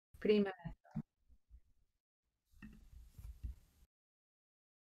Prima.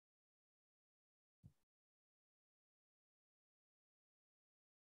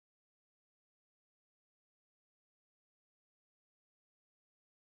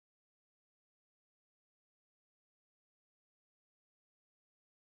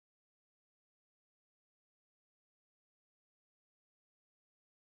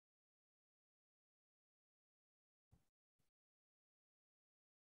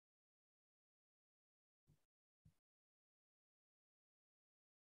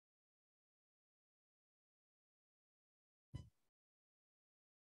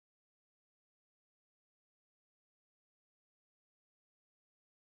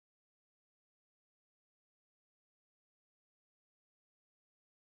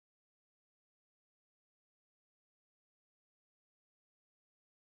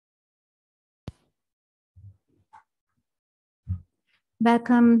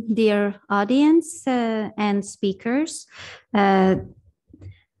 Welcome, dear audience and speakers. I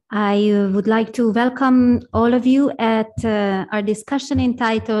would like to welcome all of you at our discussion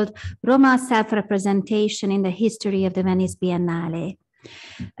entitled Roma Self-Representation in the History of the Venice Biennale.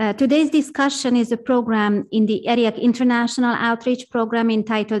 Today's discussion is a program in the ERIAC International Outreach Program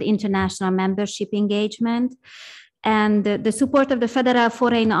entitled International Membership Engagement. And the support of the Federal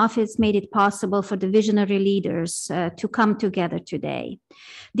Foreign Office made it possible for the visionary leaders to come together today.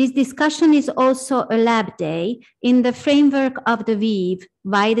 This discussion is also a lab day in the framework of the WEAV,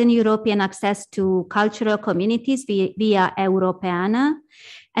 Widen European Access to Cultural Communities Via Europeana.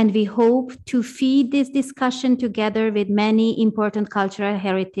 And we hope to feed this discussion together with many important cultural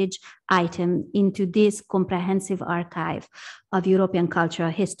heritage items into this comprehensive archive of European cultural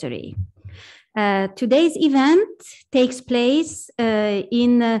history. Today's event takes place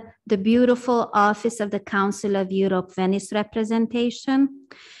in the beautiful office of the Council of Europe Venice representation.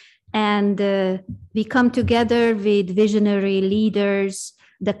 And we come together with visionary leaders,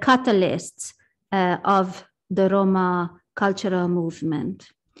 the catalysts of the Roma cultural movement.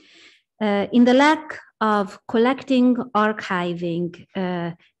 In the lack of collecting, archiving,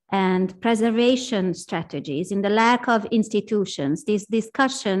 and preservation strategies, in the lack of institutions, these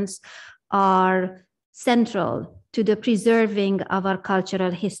discussions are central to the preserving of our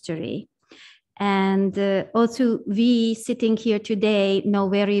cultural history. And also we sitting here today know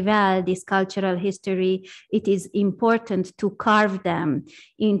very well this cultural history. It is important to carve them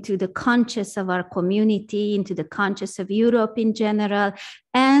into the conscious of our community, into the conscious of Europe in general,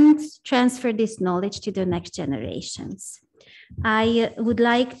 and transfer this knowledge to the next generations. I would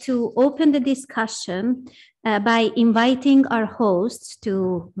like to open the discussion by inviting our hosts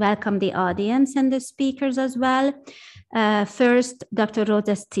to welcome the audience and the speakers as well. First, Dr.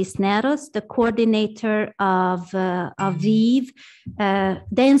 Rosa Cisneros, the coordinator of WEAV,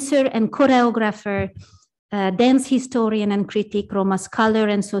 dancer and choreographer, dance historian and critic, Roma scholar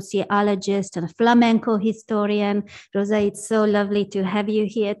and sociologist, and flamenco historian. Rosa, it's so lovely to have you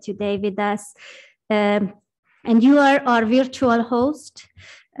here today with us. And you are our virtual host.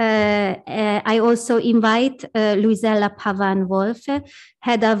 I also invite Luisella Pavan-Wolfe,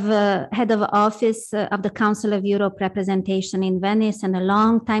 head of office of the Council of Europe representation in Venice and a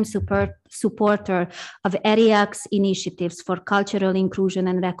longtime supporter of ERIAC's initiatives for cultural inclusion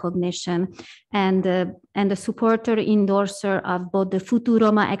and recognition, and a supporter endorser of both the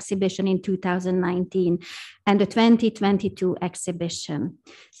Futuroma exhibition in 2019 and the 2022 exhibition.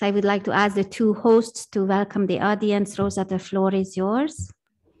 So I would like to ask the two hosts to welcome the audience. Rosa, the floor is yours.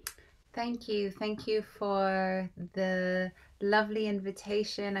 Thank you. Thank you for the lovely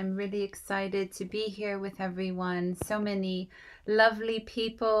invitation. I'm really excited to be here with everyone. So many lovely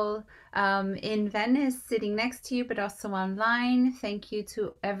people in Venice sitting next to you, but also online. Thank you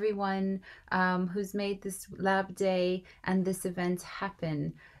to everyone who's made this lab day and this event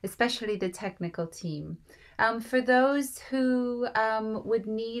happen, especially the technical team. For those who would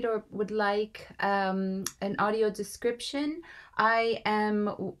need or would like an audio description, I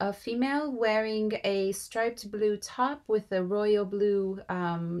am a female wearing a striped blue top with a royal blue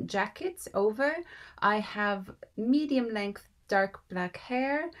jacket over. I have medium length dark black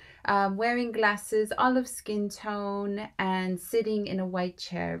hair, wearing glasses, olive skin tone, and sitting in a white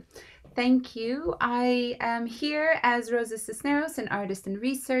chair. Thank you. I am here as Rosa Cisneros, an artist and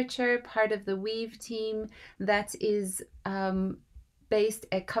researcher, part of the WEAV team that is based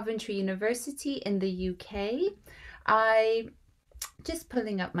at Coventry University in the UK. I just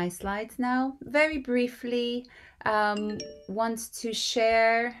pulling up my slides now. Very briefly, want to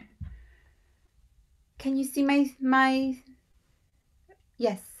share. Can you see my?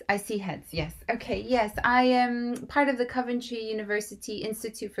 Yes. I see heads. Yes. Okay. Yes. I am part of the Coventry University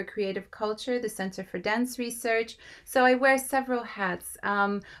Institute for Creative Culture, the Center for Dance Research. So I wear several hats.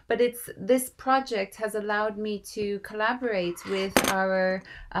 But this project has allowed me to collaborate with our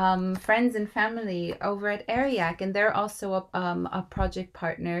friends and family over at ERIAC, and they're also a project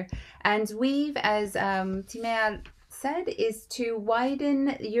partner. And we've, as Timea said, is to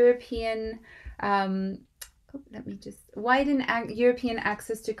widen European. Let me just widen European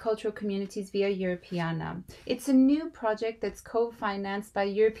access to cultural communities via Europeana. It's a new project that's co-financed by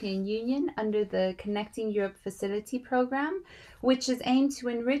European Union under the Connecting Europe Facility program, which is aimed to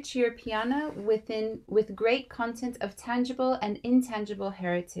enrich Europeana with great content of tangible and intangible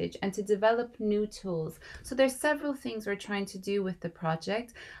heritage and to develop new tools. So there's several things we're trying to do with the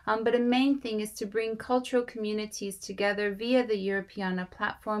project, but a main thing is to bring cultural communities together via the Europeana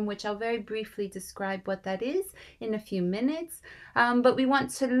platform, which I'll very briefly describe what that is in a few minutes. But we want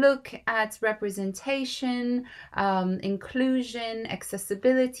to look at representation, inclusion,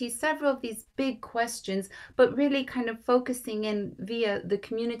 accessibility, several of these big questions, but really kind of focusing in via the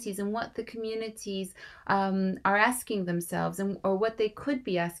communities and what the communities are asking themselves or what they could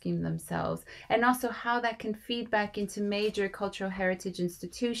be asking themselves, and also how that can feed back into major cultural heritage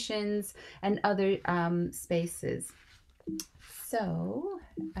institutions and other spaces. So,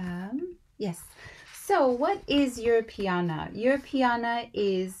 yes. So, what is Europeana? Europeana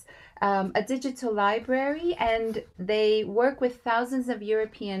is a digital library, and they work with thousands of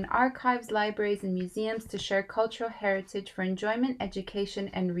European archives, libraries, and museums to share cultural heritage for enjoyment, education,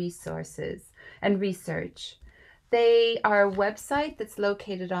 and resources and research. They are a website that's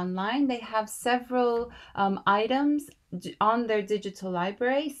located online. They have several items on their digital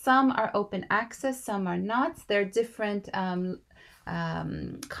library. Some are open access, some are not. There are different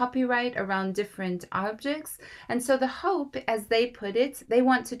copyright around different objects. And so the hope, as they put it, they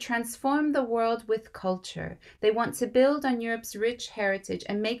want to transform the world with culture. They want to build on Europe's rich heritage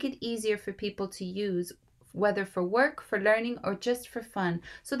and make it easier for people to use, whether for work, for learning, or just for fun.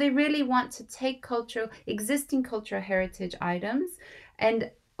 So they really want to take existing cultural heritage items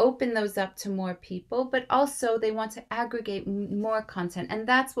and open those up to more people, but also they want to aggregate more content. And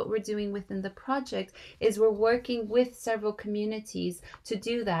that's what we're doing within the project, is we're working with several communities to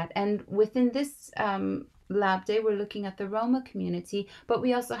do that. And within this Lab Day, we're looking at the Roma community, but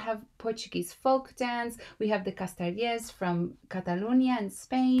we also have Portuguese folk dance. We have the Castellers from Catalonia and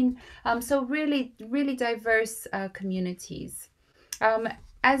Spain. So really, really diverse communities.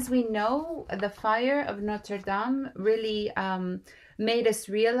 As we know, the fire of Notre Dame really made us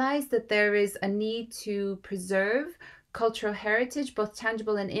realize that there is a need to preserve cultural heritage, both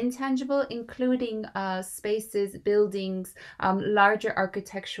tangible and intangible, including spaces, buildings, larger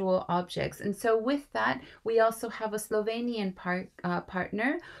architectural objects. And so with that, we also have a Slovenian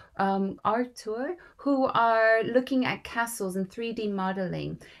partner, Artur, who are looking at castles and 3D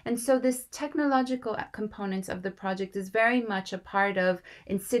modeling. And so this technological component of the project is very much a part of,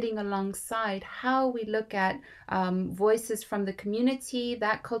 in sitting alongside, how we look at voices from the community,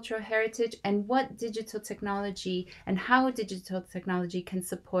 that cultural heritage, and what digital technology and how digital technology can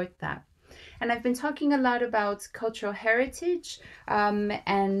support that. And I've been talking a lot about cultural heritage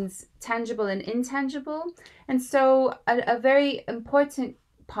and tangible and intangible. And so a very important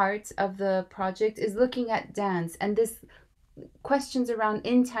part of the project is looking at dance and this questions around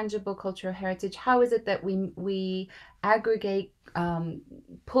intangible cultural heritage. How is it that we aggregate,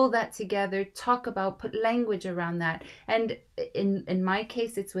 pull that together, talk about, put language around that? And in my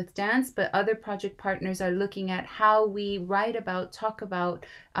case, it's with dance, but other project partners are looking at how we write about, talk about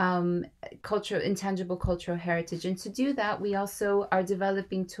intangible cultural heritage. And to do that, we also are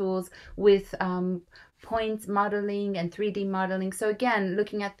developing tools with point modeling and 3D modeling. So again,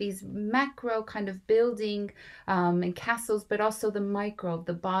 looking at these macro kind of building and castles, but also the micro,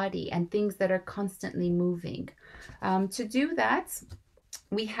 the body, and things that are constantly moving. To do that,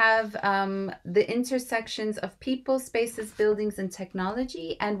 we have the intersections of people, spaces, buildings, and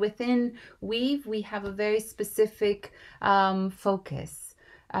technology. And within Weave, we have a very specific focus.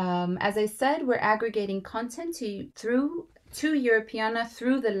 As I said, we're aggregating content to Europeana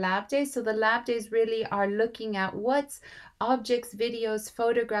through the Lab Day. So the Lab Days really are looking at what objects, videos,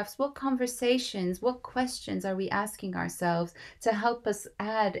 photographs, what conversations, what questions are we asking ourselves to help us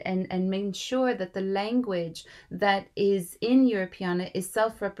add and make sure that the language that is in Europeana is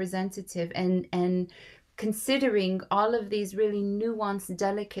self-representative and considering all of these really nuanced,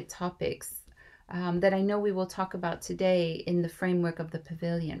 delicate topics that I know we will talk about today in the framework of the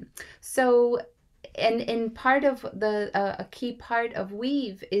pavilion. So and part of a key part of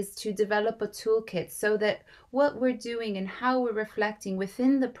Weave is to develop a toolkit so that what we're doing and how we're reflecting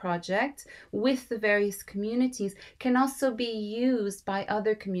within the project with the various communities can also be used by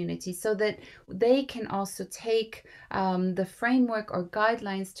other communities, so that they can also take the framework or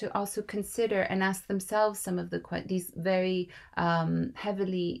guidelines to also consider and ask themselves some of these very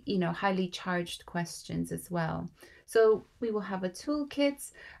heavily, highly charged questions as well. So we will have a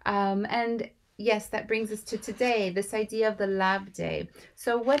toolkit, and yes, that brings us to today, this idea of the Lab Day.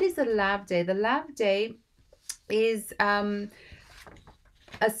 So what is a Lab Day? The Lab Day is a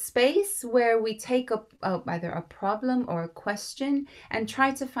space where we take either a problem or a question and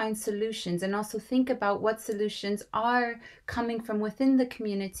try to find solutions, and also think about what solutions are coming from within the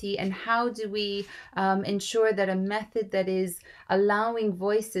community, and how do we ensure that a method that is allowing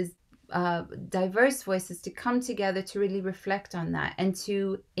voices, diverse voices, to come together to really reflect on that, and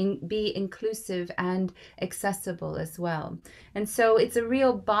to be inclusive and accessible as well. And so it's a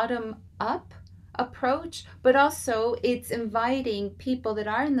real bottom-up approach, but also it's inviting people that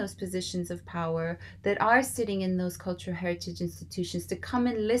are in those positions of power, that are sitting in those cultural heritage institutions, to come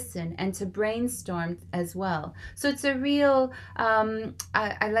and listen and to brainstorm as well. So it's a real,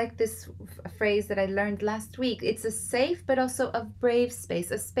 I like this phrase that I learned last week. It's a safe but also a brave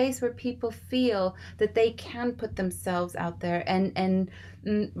space, a space where people feel that they can put themselves out there and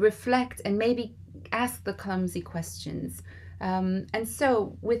reflect and maybe ask the clumsy questions. And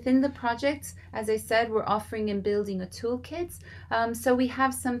so within the project, as I said, we're offering and building a toolkit. So we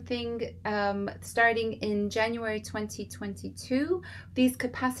have something starting in January 2022, these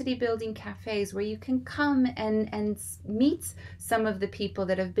capacity building cafes where you can come and meet some of the people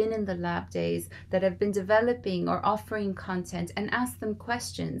that have been in the lab days, that have been developing or offering content, and ask them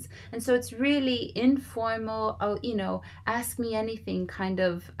questions. And so it's really informal, ask me anything kind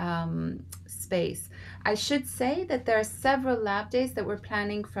of space. I should say that there are several lab days that we're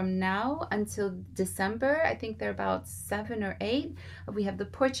planning from now until December. I think there are about 7 or 8. We have the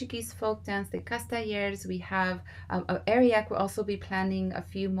Portuguese folk dance, the Castellers. We have ERIAC will also be planning a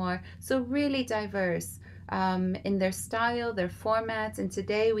few more. So really diverse in their style, their formats. And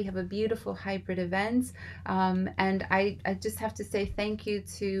today we have a beautiful hybrid event. And I just have to say thank you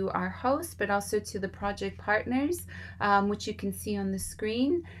to our host, but also to the project partners, which you can see on the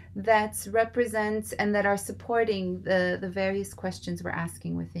screen, that represent and that are supporting the various questions we're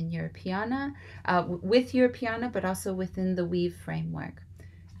asking within Europeana, with Europeana, but also within the Weave framework.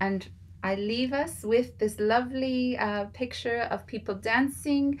 And I leave us with this lovely picture of people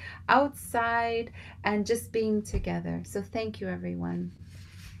dancing outside and just being together. So thank you, everyone.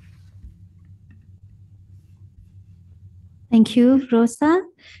 Thank you, Rosa.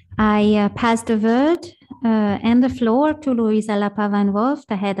 I pass the word and the floor to Luisa Lapavan-Wolf,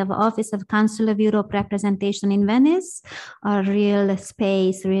 the head of Office of Council of Europe Representation in Venice, our real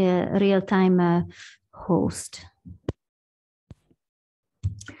space, real-time host.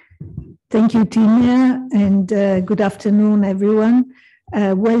 Thank you, Tina, and good afternoon, everyone.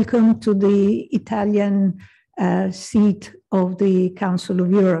 Welcome to the Italian seat of the Council of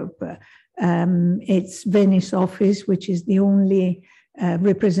Europe. It's Venice office, which is the only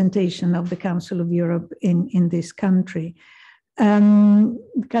representation of the Council of Europe in this country. The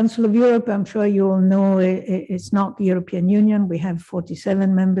Council of Europe, I'm sure you all know, it's not the European Union. We have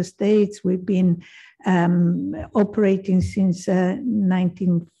 47 member states. We've been operating since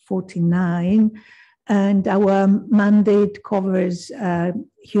 1949, and our mandate covers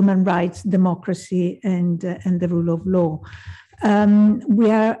human rights, democracy, and the rule of law. We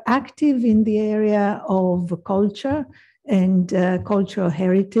are active in the area of culture and cultural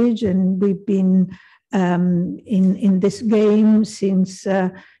heritage, and we've been in this game since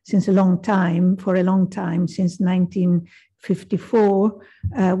a long time, since 1954,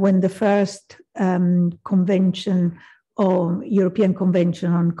 when the first convention, or European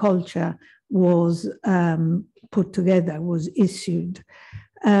Convention on Culture, was put together, was issued.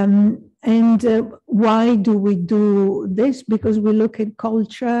 And why do we do this? Because we look at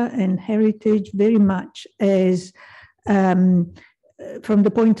culture and heritage very much as, from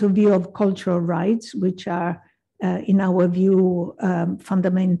the point of view of cultural rights, which are, in our view,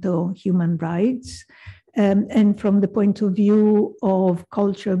 fundamental human rights, and from the point of view of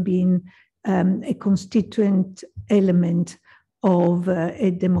culture being a constituent element of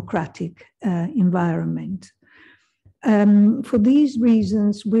a democratic environment. For these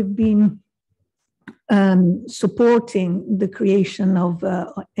reasons, we've been supporting the creation of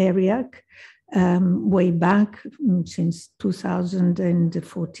ERIAC, way back since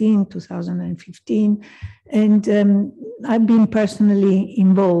 2014, 2015. And I've been personally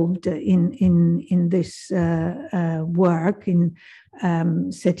involved in this work, in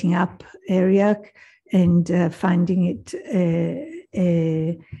setting up ERIAC and finding it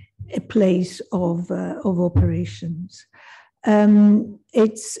a place of operations.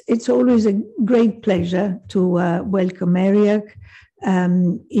 It's always a great pleasure to welcome ERIAC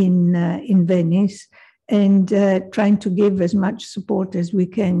in Venice, and trying to give as much support as we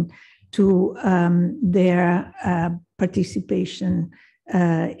can to their participation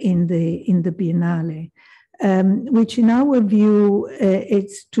in the Biennale, which in our view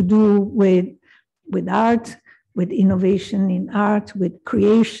it's to do with art, with innovation in art, with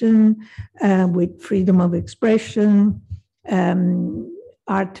creation, with freedom of expression,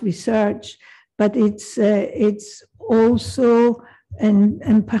 art research, but it's also,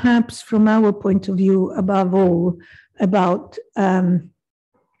 and perhaps from our point of view, above all, about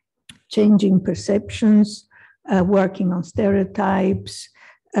changing perceptions, working on stereotypes,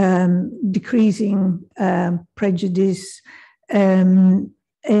 decreasing prejudice, and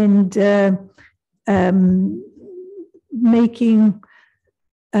making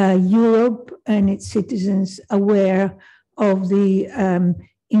Europe and its citizens aware of the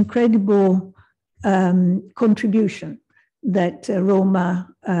incredible contribution that Roma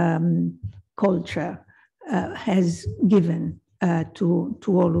culture has given to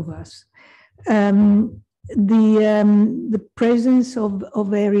all of us. The presence of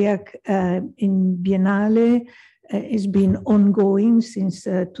ERIAC in Biennale has been ongoing since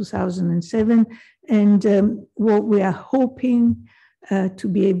 2007, and what we are hoping to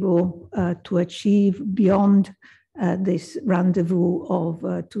be able to achieve beyond this rendezvous of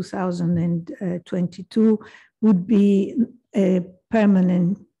 2022 would be a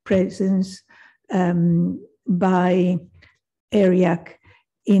permanent presence by ERIAC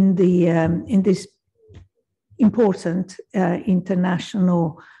in this important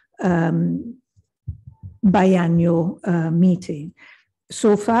international biannual meeting.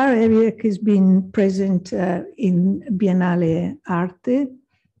 So far, ERIAC has been present in Biennale Arte,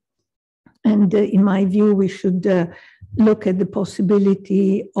 and in my view, we should look at the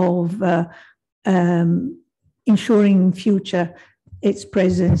possibility of ensuring in future its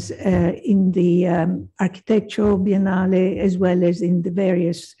presence in the Architectural Biennale, as well as in the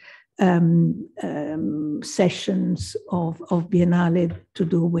various sessions of Biennale to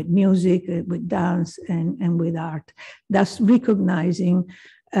do with music, with dance, and with art, thus recognizing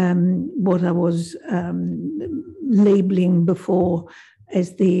what I was labeling before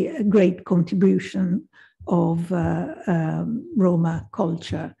as the great contribution of Roma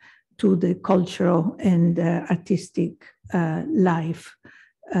culture to the cultural and artistic life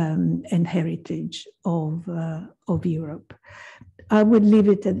and heritage of Europe. I would leave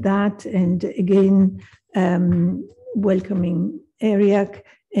it at that, and again, welcoming ERIAC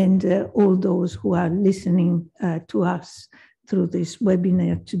and all those who are listening to us through this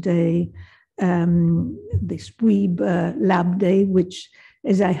webinar today, this ERIAC LabDay, which,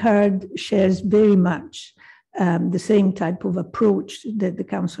 as I heard, shares very much the same type of approach that the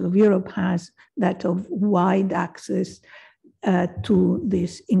Council of Europe has, that of wide access to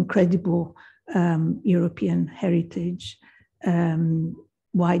this incredible European heritage,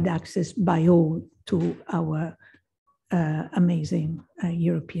 wide access by all to our amazing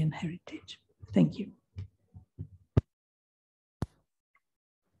European heritage. Thank you.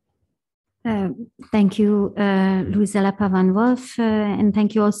 Thank you, Luisela Pavan-Wolf, and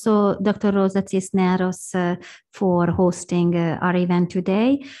thank you also, Dr. Rosa Cisneros, for hosting our event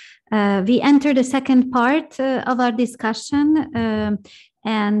today. We enter the second part of our discussion,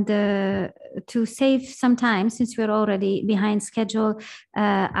 and to save some time, since we're already behind schedule,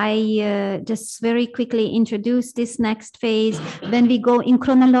 I just very quickly introduce this next phase. Then we go in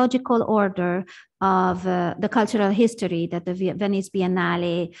chronological order of the cultural history that the Venice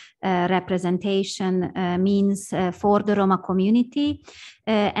Biennale representation means for the Roma community.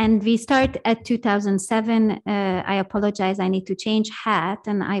 And we start at 2007. I apologize, I need to change hat,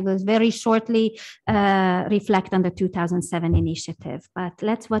 and I will very shortly reflect on the 2007 initiative. But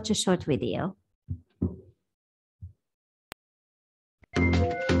let's watch a short video.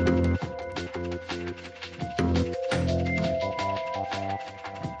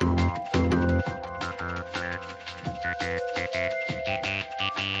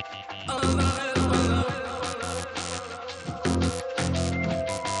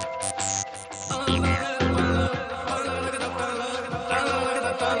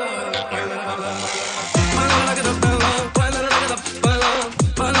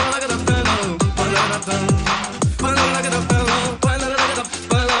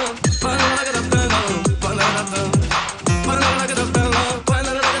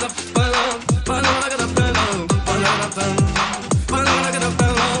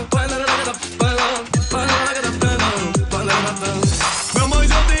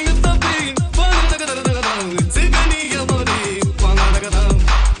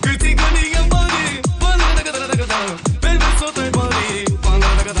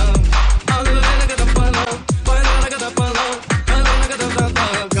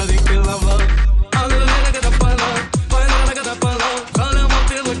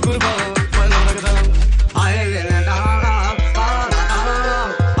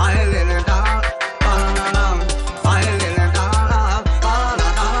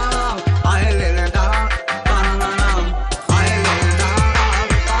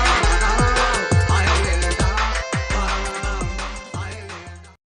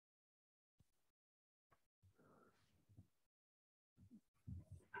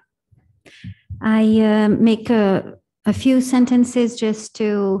 I make a few sentences just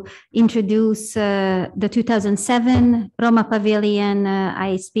to introduce the 2007 Roma Pavilion.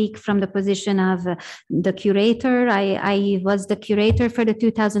 I speak from the position of the curator. I was the curator for the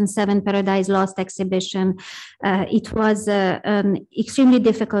 2007 Paradise Lost exhibition. It was an extremely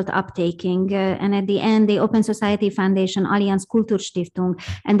difficult uptaking. And at the end, the Open Society Foundation, Allianz Kulturstiftung,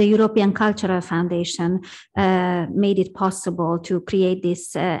 and the European Cultural Foundation made it possible to create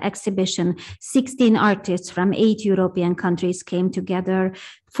this exhibition. 16 artists from 8 European countries came together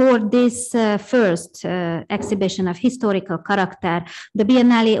for this first exhibition of historical character. The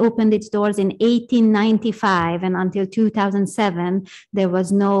Biennale opened its doors in 1895, and until 2007, there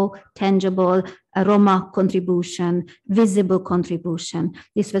was no tangible Roma contribution, visible contribution.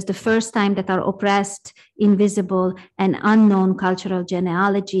 This was the first time that our oppressed, invisible, and unknown cultural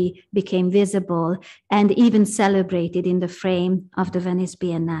genealogy became visible and even celebrated in the frame of the Venice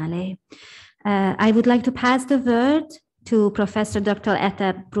Biennale. I would like to pass the word to Professor Dr.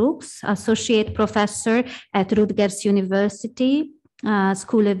 Etta Brooks, Associate Professor at Rutgers University,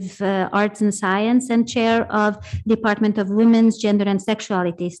 School of Arts and Science, and Chair of Department of Women's, Gender, and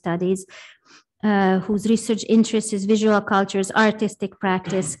Sexuality Studies, whose research interest is visual cultures, artistic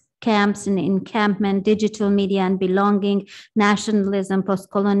practice, camps and encampment, digital media and belonging, nationalism,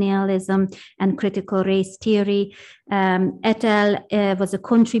 postcolonialism, and critical race theory. Ethel was a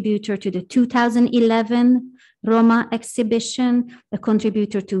contributor to the 2011 Roma exhibition, a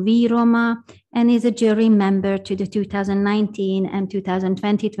contributor to We Roma, and is a jury member to the 2019 and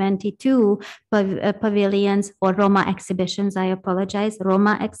 2022 pavilions or Roma exhibitions, I apologize,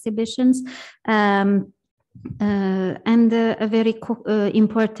 Roma exhibitions. And a very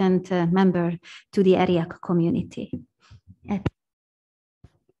important member to the ERIAC community.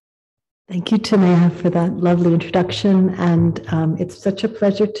 Thank you, Timea, for that lovely introduction. And it's such a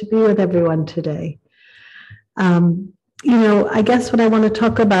pleasure to be with everyone today. You know, I guess what I want to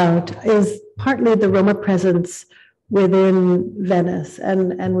talk about is partly the Roma presence within Venice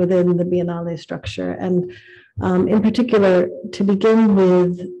and within the Biennale structure. And in particular, to begin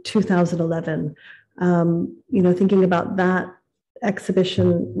with 2011, you know, thinking about that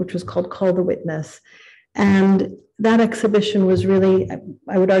exhibition, which was called Call the Witness. And that exhibition was really,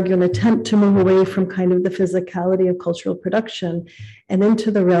 I would argue, an attempt to move away from kind of the physicality of cultural production and into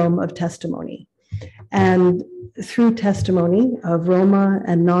the realm of testimony. And through testimony of Roma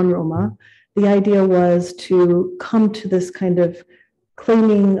and non-Roma, the idea was to come to this kind of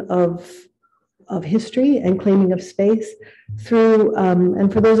claiming of history and claiming of space through,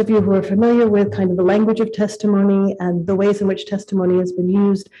 and for those of you who are familiar with kind of the language of testimony and the ways in which testimony has been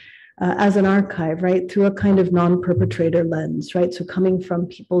used as an archive, right, through a kind of non-perpetrator lens, right, so coming from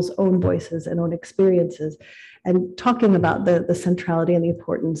people's own voices and own experiences and talking about the centrality and the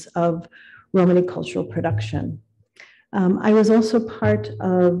importance of Romani cultural production. I was also part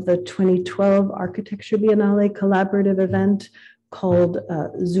of the 2012 Architecture Biennale collaborative event called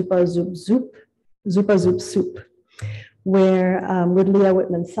Zupa Zup Soup, where with Leah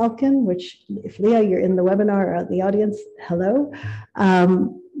Whitman-Salkin, which if Leah, you're in the webinar or the audience, hello,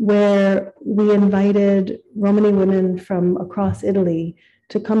 where we invited Romani women from across Italy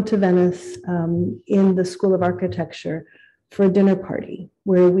to come to Venice in the School of Architecture for a dinner party,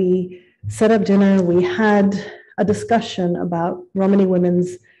 where we set up dinner. We had a discussion about Romani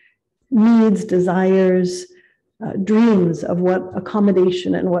women's needs, desires, dreams of what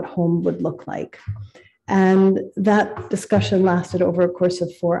accommodation and what home would look like. And that discussion lasted over a course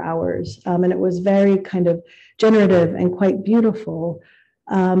of 4 hours. And it was very kind of generative and quite beautiful.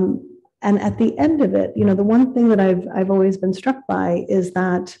 And at the end of it, you know, the one thing that I've always been struck by is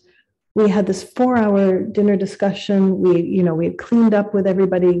that we had this 4-hour dinner discussion. We had cleaned up with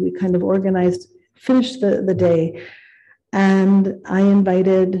everybody. We kind of organized, finished the day. And I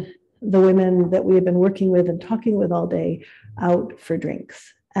invited the women that we had been working with and talking with all day out for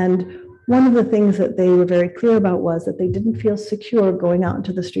drinks. And one of the things that they were very clear about was that they didn't feel secure going out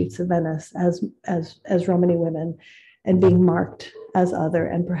into the streets of Venice as Romani women and being marked as other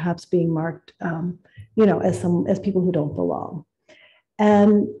and perhaps being marked, you know, as people who don't belong.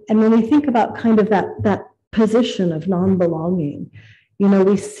 And when we think about kind of that position of non-belonging, you know,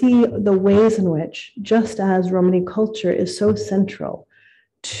 we see the ways in which, just as Romani culture is so central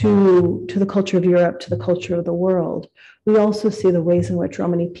to the culture of Europe, to the culture of the world, we also see the ways in which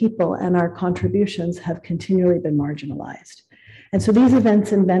Romani people and our contributions have continually been marginalized. And so these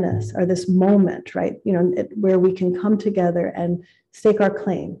events in Venice are this moment, right, you know, where we can come together and stake our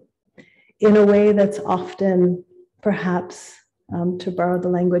claim in a way that's often, perhaps, to borrow the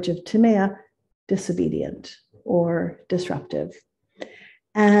language of Timea, disobedient or disruptive.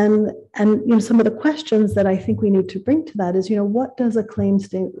 And some of the questions that I think we need to bring to that is, what does a claim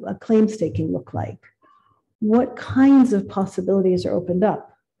staking look like? What kinds of possibilities are opened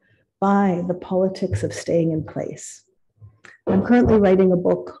up by the politics of staying in place? I'm currently writing a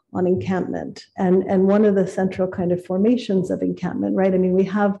book on encampment, and one of the central kind of formations of encampment, right? I mean, we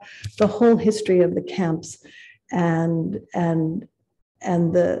have the whole history of the camps and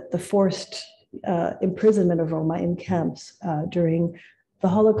the forced imprisonment of Roma in camps during the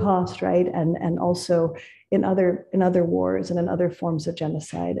Holocaust, right? And also in other wars and in other forms of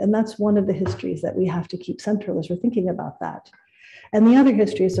genocide. And that's one of the histories that we have to keep central as we're thinking about that. And the other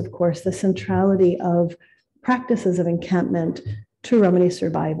history is, of course, the centrality of practices of encampment to Romani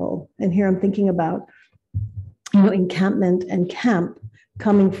survival. And here I'm thinking about, encampment and camp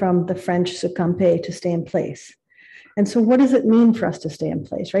coming from the French se camper, to stay in place. And so what does it mean for us to stay in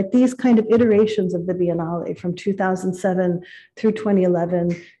place, right? These kind of iterations of the Biennale from 2007 through 2011,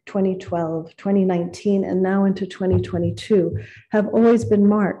 2012, 2019, and now into 2022 have always been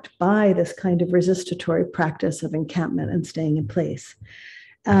marked by this kind of resistatory practice of encampment and staying in place.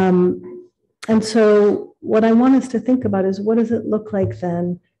 And so what I want us to think about is, what does it look like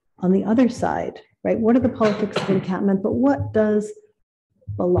then on the other side, right? What are the politics of encampment, but what does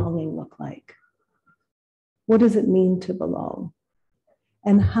belonging look like? What does it mean to belong?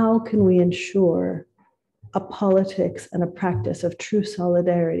 And how can we ensure a politics and a practice of true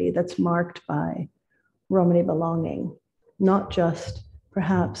solidarity that's marked by Romani belonging, not just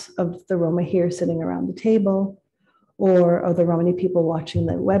perhaps of the Roma here sitting around the table or of the Romani people watching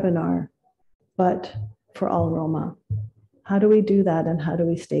the webinar, but for all Roma? How do we do that, and how do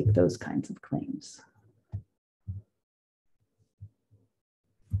we stake those kinds of claims?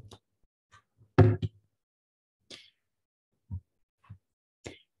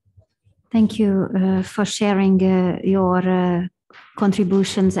 Thank you for sharing your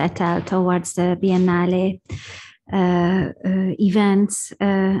contributions, Ethel, towards the Biennale events,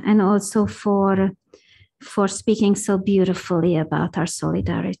 and also for speaking so beautifully about our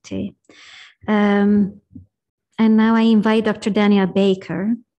solidarity. And now I invite Dr. Daniel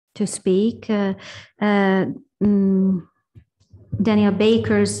Baker to speak. Daniel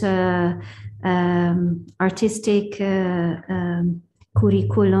Baker's artistic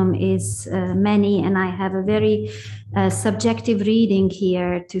curriculum is many, and I have a very subjective reading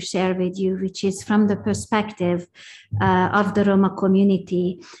here to share with you, which is from the perspective of the Roma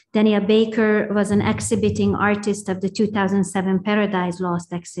community. Daniel Baker was an exhibiting artist of the 2007 Paradise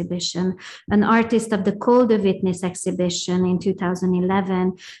Lost exhibition, an artist of the Call the Witness exhibition in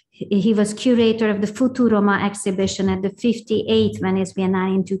 2011. He was curator of the Futuroma exhibition at the 58th Venice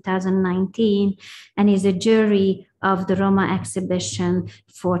Biennale in 2019, and is a jury of the Roma exhibition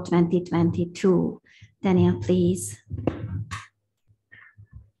for 2022. Daniel, please.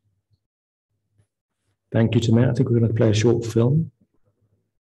 Thank you, Tamara. I think we're going to play a short film.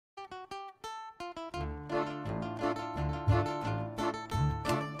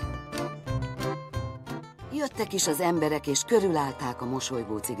 Jöttek is az emberek, és körülállták a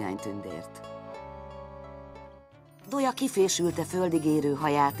mosolygó cigánytündért. Doja kifésülte földig érő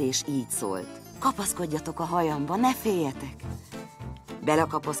haját, és így szólt. Kapaszkodjatok a hajamba, ne féljetek!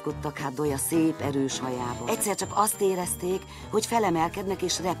 Belekapaszkodtak hát Doja szép, erős hajába. Egyszer csak azt érezték, hogy felemelkednek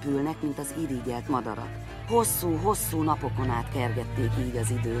és repülnek, mint az irigyelt madarak. Hosszú napokon át kergették így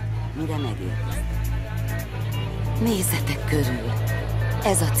az időt, mire megérkeztek. Nézzetek körül!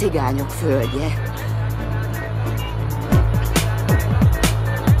 Ez a cigányok földje!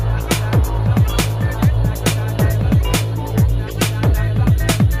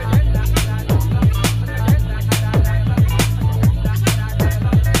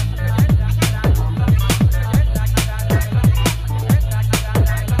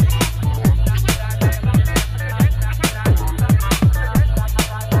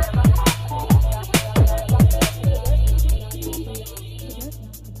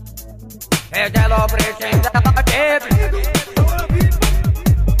 There's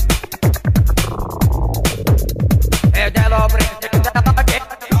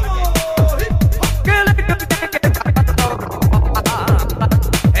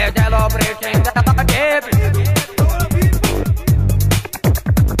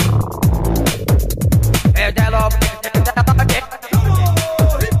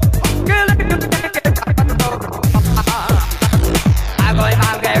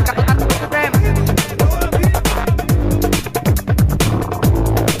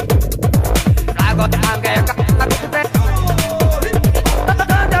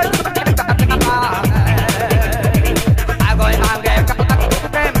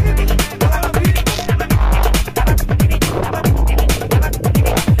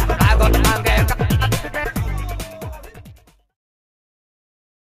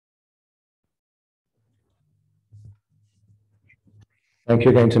Thank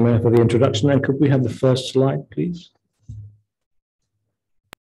you again, Timea, for the introduction. And could we have the first slide, please?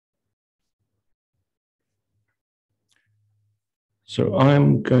 So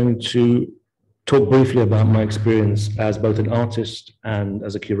I'm going to talk briefly about my experience as both an artist and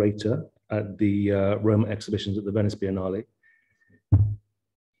as a curator at the Roma exhibitions at the Venice Biennale.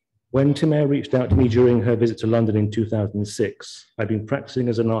 When Timea reached out to me during her visit to London in 2006, I'd been practicing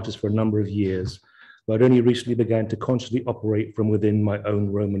as an artist for a number of years, but I'd only recently began to consciously operate from within my own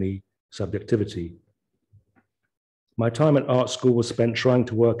Romani subjectivity. My time at art school was spent trying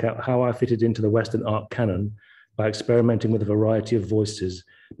to work out how I fitted into the Western art canon by experimenting with a variety of voices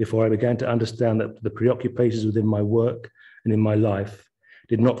before I began to understand that the preoccupations within my work and in my life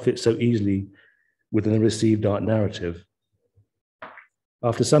did not fit so easily within the received art narrative.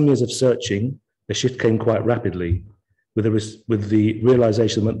 After some years of searching, a shift came quite rapidly with the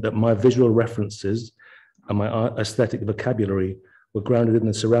realization that my visual references and my aesthetic vocabulary were grounded in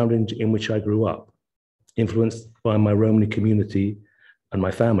the surroundings in which I grew up, influenced by my Romani community and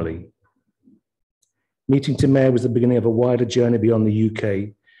my family. Meeting Timea was the beginning of a wider journey beyond the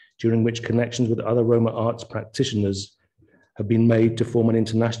UK, during which connections with other Roma arts practitioners have been made to form an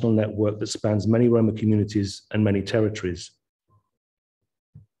international network that spans many Roma communities and many territories.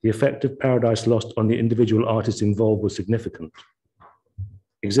 The effect of Paradise Lost on the individual artists involved was significant.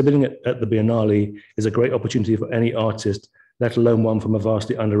 Exhibiting at the Biennale is a great opportunity for any artist, let alone one from a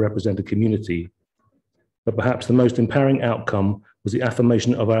vastly underrepresented community. But perhaps the most empowering outcome was the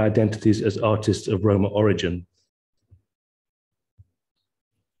affirmation of our identities as artists of Roma origin.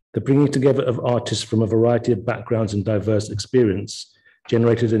 The bringing together of artists from a variety of backgrounds and diverse experience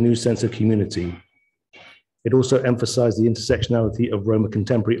generated a new sense of community. It also emphasized the intersectionality of Roma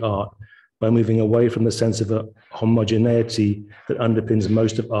contemporary art by moving away from the sense of a homogeneity that underpins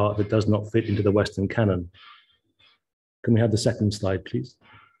most of art that does not fit into the Western canon. Can we have the second slide, please?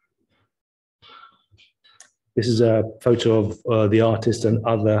 This is a photo of the artist and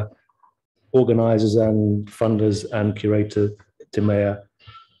other organizers and funders and curator Timea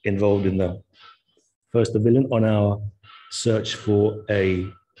involved in the first pavilion on our search for a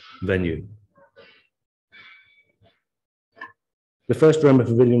venue. The first Roma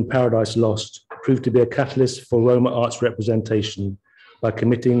pavilion, Paradise Lost, proved to be a catalyst for Roma arts representation by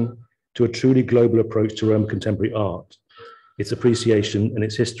committing to a truly global approach to Roma contemporary art, its appreciation and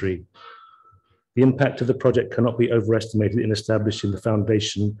its history. The impact of the project cannot be overestimated in establishing the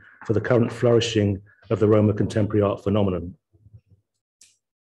foundation for the current flourishing of the Roma contemporary art phenomenon.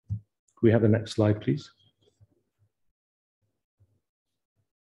 Can we have the next slide, please?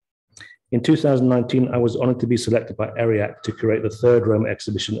 In 2019, I was honored to be selected by ERIAC to curate the third Roma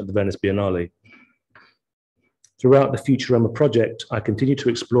exhibition at the Venice Biennale. Throughout the Future Roma project, I continue to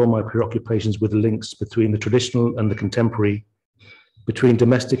explore my preoccupations with the links between the traditional and the contemporary, between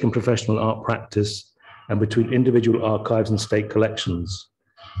domestic and professional art practice, and between individual archives and state collections.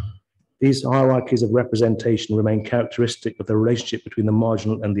 These hierarchies of representation remain characteristic of the relationship between the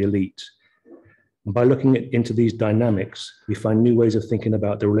marginal and the elite. And by looking into these dynamics, we find new ways of thinking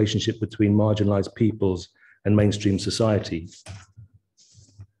about the relationship between marginalized peoples and mainstream society.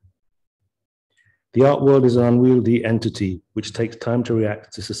 The art world is an unwieldy entity which takes time to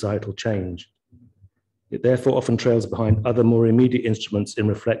react to societal change. It therefore often trails behind other more immediate instruments in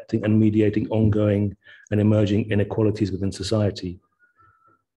reflecting and mediating ongoing and emerging inequalities within society.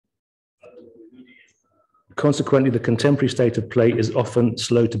 Consequently, the contemporary state of play is often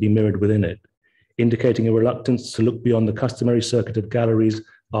slow to be mirrored within it, indicating a reluctance to look beyond the customary circuit of galleries,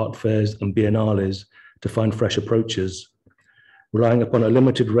 art fairs, and biennales to find fresh approaches. Relying upon a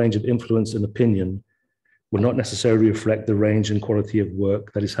limited range of influence and opinion will not necessarily reflect the range and quality of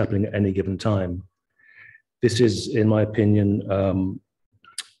work that is happening at any given time. This is, in my opinion,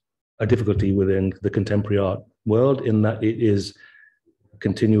 a difficulty within the contemporary art world in that it is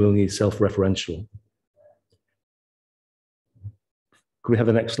continually self-referential. Could we have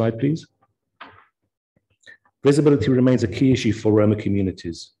the next slide, please? Visibility remains a key issue for Roma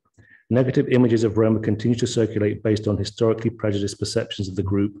communities. Negative images of Roma continue to circulate based on historically prejudiced perceptions of the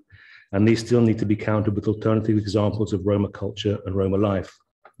group, and these still need to be countered with alternative examples of Roma culture and Roma life.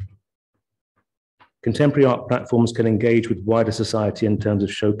 Contemporary art platforms can engage with wider society in terms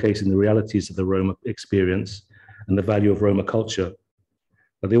of showcasing the realities of the Roma experience and the value of Roma culture,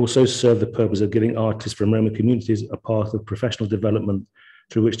 but they also serve the purpose of giving artists from Roma communities a path of professional development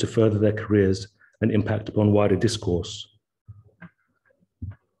through which to further their careers and impact upon wider discourse.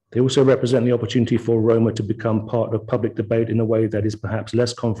 They also represent the opportunity for Roma to become part of public debate in a way that is perhaps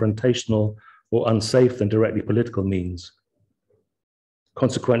less confrontational or unsafe than directly political means.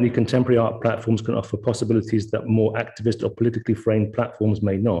 Consequently, contemporary art platforms can offer possibilities that more activist or politically framed platforms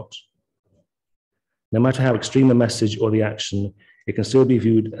may not. No matter how extreme the message or the action, it can still be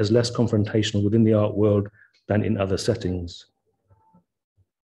viewed as less confrontational within the art world than in other settings.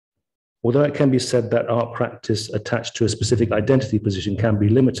 Although it can be said that art practice attached to a specific identity position can be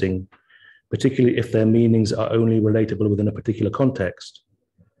limiting, particularly if their meanings are only relatable within a particular context,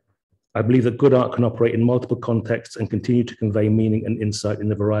 I believe that good art can operate in multiple contexts and continue to convey meaning and insight in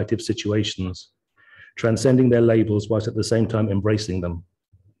a variety of situations, transcending their labels whilst at the same time embracing them.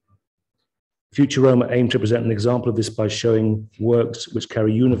 Future Roma aim to present an example of this by showing works which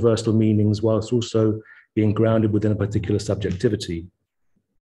carry universal meanings whilst also being grounded within a particular subjectivity.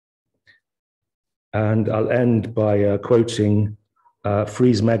 And I'll end by quoting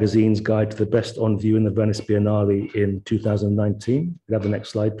Frieze Magazine's guide to the best on view in the Venice Biennale in 2019. Could I have the next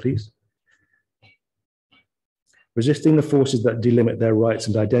slide, please? Resisting the forces that delimit their rights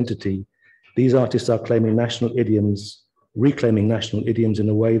and identity, these artists are claiming national idioms, reclaiming national idioms in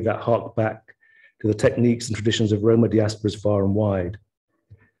a way that hark back to the techniques and traditions of Roma diasporas far and wide.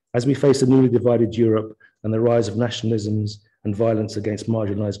 As we face a newly divided Europe and the rise of nationalisms and violence against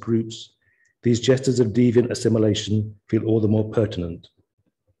marginalized groups, these gestures of deviant assimilation feel all the more pertinent.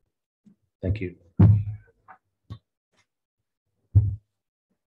 Thank you.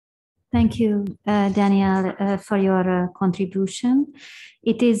 Thank you, Daniel, for your contribution.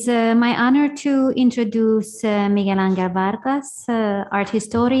 It is my honor to introduce Miguel Angel Vargas, art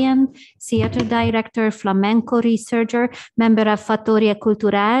historian, theater director, flamenco researcher, member of Fattoria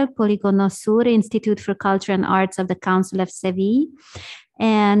Cultural, Polígono Sur, Institute for Culture and Arts of the Council of Seville,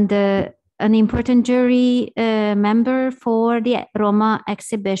 and an important jury member for the Roma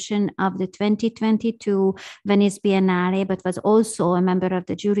exhibition of the 2022 Venice Biennale, but was also a member of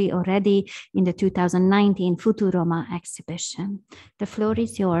the jury already in the 2019 Futuroma exhibition. The floor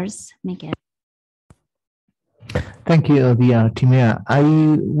is yours, Miguel. Thank you, Timea.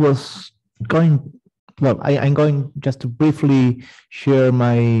 I'm going just to briefly share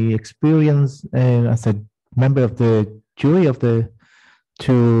my experience as a member of the jury of the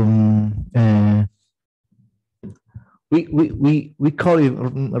we call it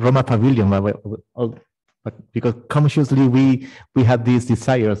Roma Pavilion, but because consciously we had this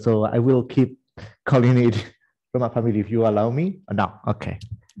desire, so I will keep calling it Roma Pavilion if you allow me. No, okay.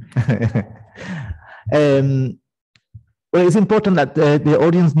 Well, it's important that the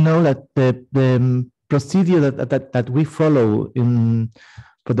audience know that the procedure that we follow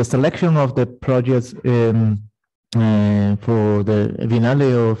for the selection of the projects for the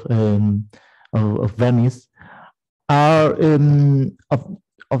Biennale of Venice are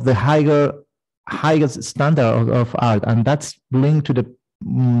of the highest standard of art, and that's linked to the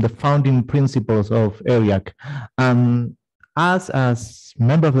founding principles of ERIAC. As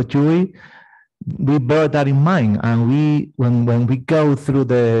member of the jury, we bear that in mind, and when we go through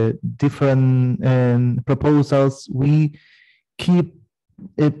the different proposals, we keep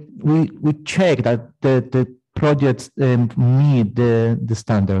it. We check that the projects meet the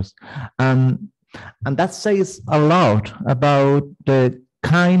standards, and that says a lot about the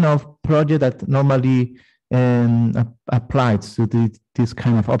kind of project that normally applies to this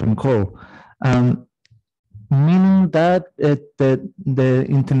kind of open call, meaning that the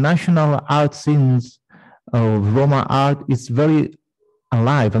international art scenes of Roma art is very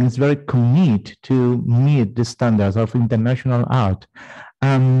alive and it's very committed to meet the standards of international art.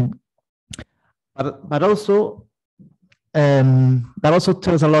 But also, that also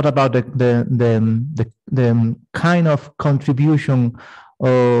tells a lot about the kind of contribution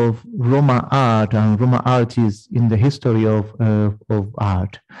of Roma art and Roma artists in the history of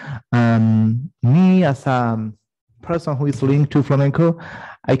art. Me, as a person who is linked to flamenco,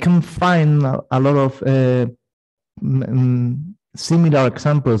 I can find a lot of similar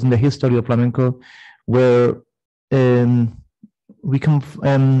examples in the history of flamenco where we can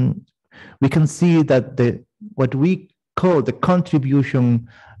see that what we call the contribution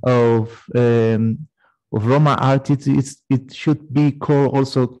of Roma artists, it should be called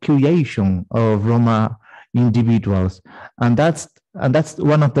also creation of Roma individuals, and that's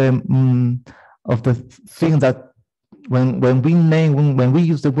one of the things that when we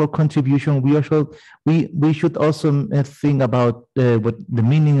use the word contribution, we should also think about what the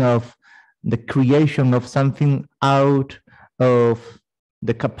meaning of the creation of something out of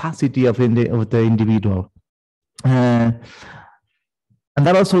the capacity of the individual, and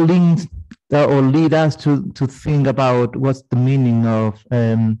that also links or lead us to think about what's the meaning of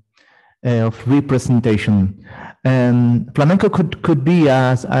representation. Flamenco could be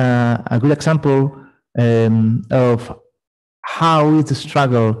as a good example of how is the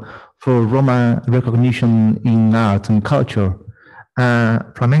struggle for Roma recognition in art and culture.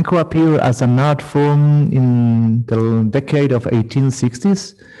 Flamenco appeared as an art form in the decade of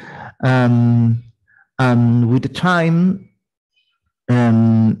 1860s, and with the time,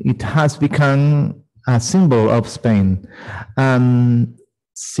 it has become a symbol of Spain.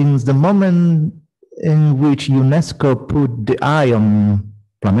 Since the moment in which UNESCO put the eye on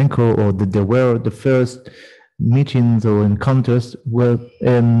flamenco, or there were the first meetings or encounters, where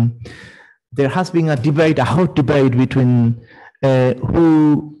there has been a debate, a hot debate between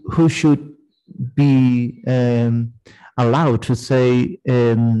who should be allowed to say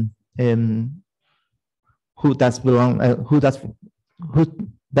who does belong, who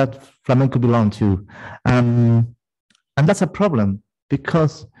that flamenco belong to, and that's a problem,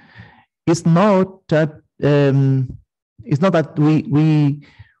 because it's not that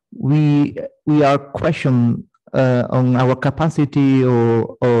we are questioned on our capacity,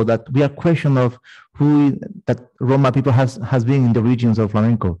 or that we are question of who that Roma people has been in the regions of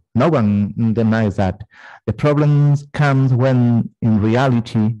flamenco. No one denies that. The problem comes when, in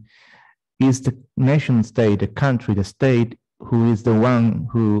reality, is the nation state, the country, the state, who is the one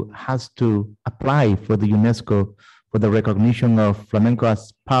who has to apply for the UNESCO for the recognition of flamenco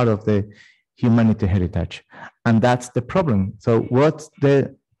as part of the humanity heritage, and that's the problem. So, what's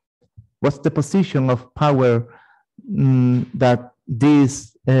the position of power that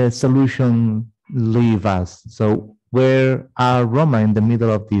this solution leave us? So, where are Roma in the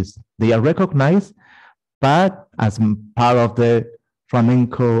middle of this? They are recognized, but as part of the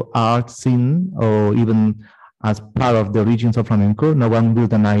flamenco art scene, or even as part of the regions of flamenco, no one will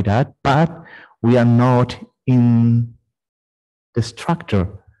deny that, but we are not in the structure,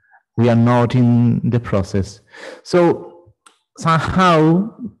 we are not in the process. So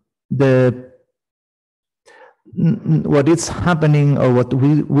somehow what is happening, or what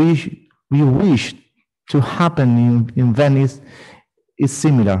we wish to happen in Venice, is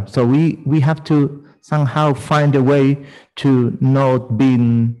similar. So we have to somehow find a way to not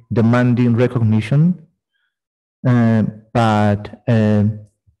be demanding recognition, but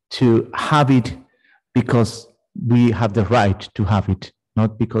to have it because we have the right to have it,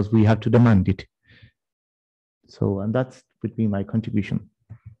 not because we have to demand it. So, and that would be my contribution.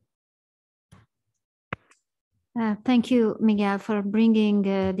 Thank you, Miguel, for bringing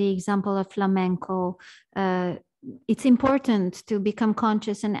the example of flamenco. It's important to become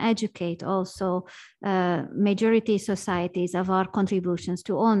conscious and educate also majority societies of our contributions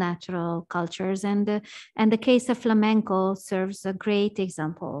to all natural cultures, and the case of flamenco serves a great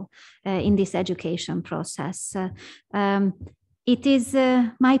example in this education process. It is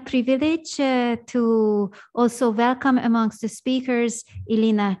my privilege to also welcome amongst the speakers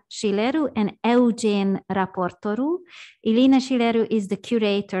Ilina Shileru and Eugen Raportoru. Ilina Shileru is the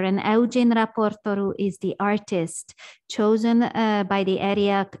curator and Eugen Raportoru is the artist chosen by the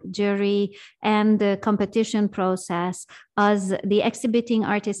ERIAC jury and the competition process as the exhibiting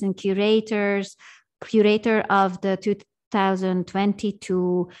artist and curator of the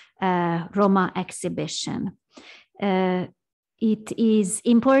 2022 Roma exhibition. It is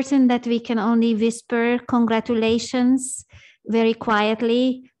important that we can only whisper congratulations very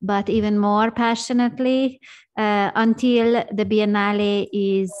quietly, but even more passionately until the Biennale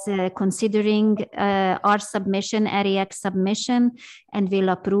is considering our submission, ERIAC submission, and will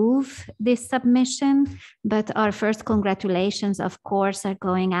approve this submission. But our first congratulations, of course, are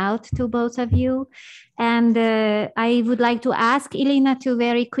going out to both of you. And I would like to ask Ilina to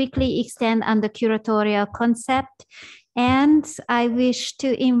very quickly extend on the curatorial concept. And I wish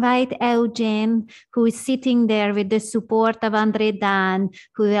to invite Eugen, who is sitting there with the support of Andre Dan,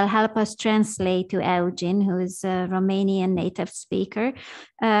 who will help us translate to Eugen, who is a Romanian native speaker.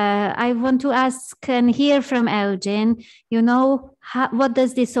 I want to ask and hear from Eugen, you know, what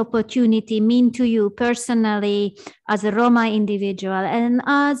does this opportunity mean to you personally as a Roma individual and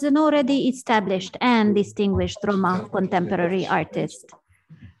as an already established and distinguished Roma contemporary artist?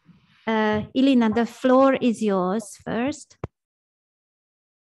 Ilina, the floor is yours first.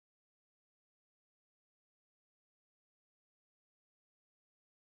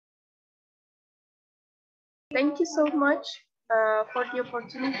 Thank you so much for the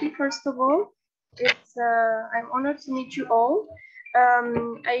opportunity. First of all, I'm honored to meet you all.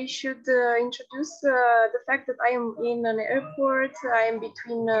 I should introduce the fact that I am in an airport. I am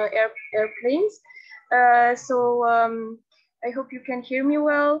between airplanes. So I hope you can hear me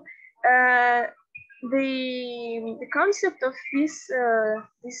well. The concept of this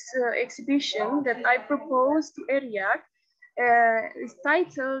exhibition that I proposed to ERIAC is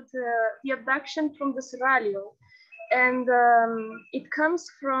titled The Abduction from the Seraglio. And it comes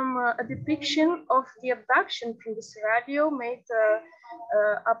from a depiction of the abduction from the Seraglio made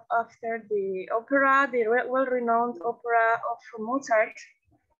up after the opera, the well-renowned opera of Mozart,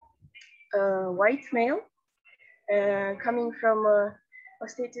 white male, coming from a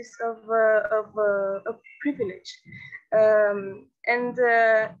status of privilege. And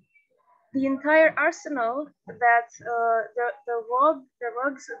the entire arsenal that the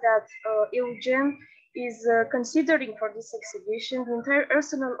rugs that Eugen is considering for this exhibition, the entire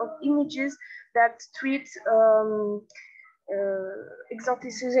arsenal of images that treat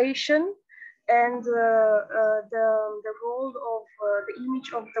exoticization and the role of the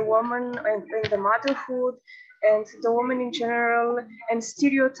image of the woman and the motherhood and the woman in general and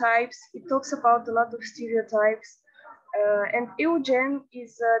stereotypes. It talks about a lot of stereotypes. And Eugen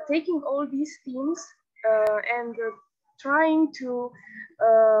is taking all these themes and trying to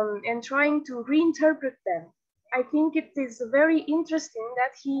reinterpret them. I think it is very interesting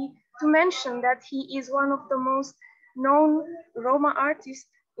that to mention that he is one of the most known Roma artists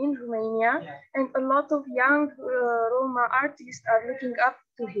in Romania, and a lot of young Roma artists are looking up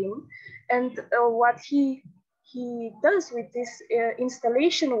to him. And what he does with this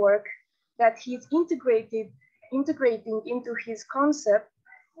installation work that he's integrating into his concept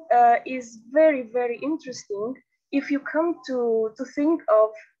is very, very interesting. If you come to think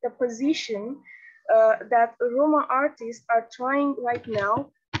of the position that Roma artists are trying right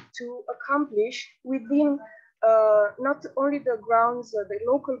now to accomplish within not only the grounds, the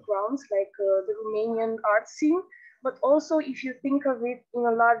local grounds, like the Romanian art scene, but also if you think of it in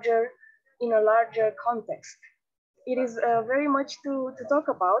a larger context. It is very much to talk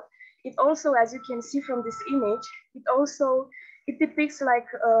about. It also, as you can see from this image, it depicts like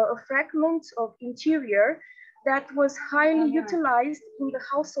a fragment of interior that was highly utilized in the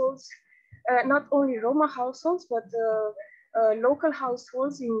households, not only Roma households, but local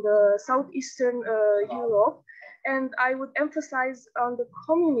households in the southeastern Europe. And I would emphasize on the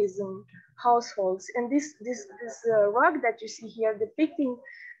communism households. And this rug that you see here depicting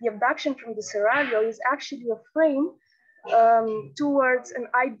the abduction from the Seraglio is actually a frame towards an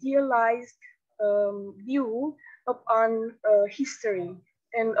idealized view upon history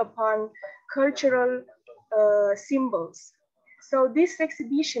and upon cultural symbols. So this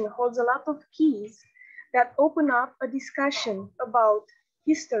exhibition holds a lot of keys that open up a discussion about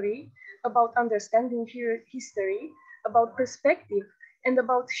history, about understanding history, about perspective, and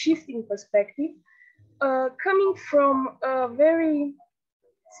about shifting perspective, coming from a very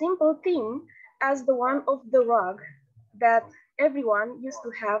simple theme as the one of the rug that everyone used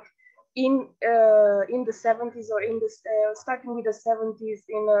to have in the 70s or starting with the 70s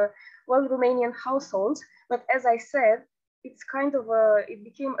in Romanian households. But as I said, it's kind of it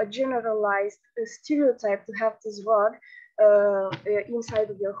became a generalized stereotype to have this rug inside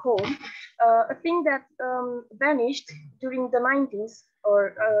of your home. A thing that vanished during the 90s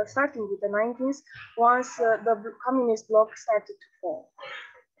or starting with the 90s once the communist bloc started to fall.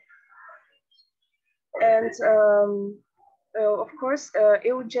 And of course,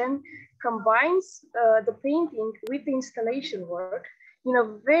 Eugen combines the painting with the installation work in a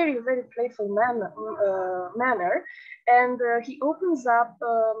very, very playful manner. And he opens up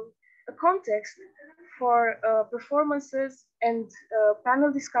a context for performances and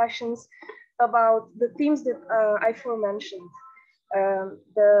panel discussions about the themes that I aforementioned.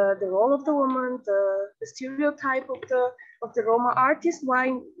 The role of the woman, the stereotype of the Roma artist, why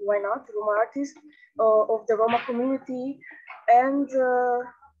not the Roma artist, of the Roma community, and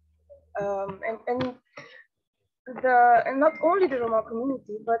not only the Roma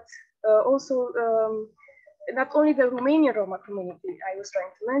community, but also not only the Romanian Roma community I was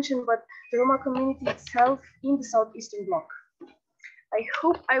trying to mention, but the Roma community itself in the Southeastern Bloc. I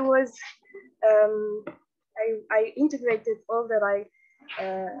hope I was I integrated all that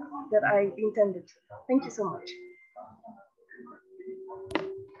I intended. Thank you so much.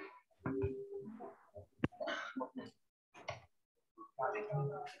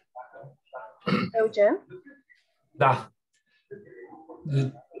 Eugen? Da.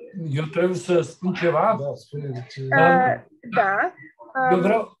 Eu trebuie să spun ceva? Da. Eu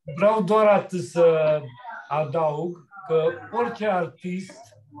vreau doar atât să adaug că orice artist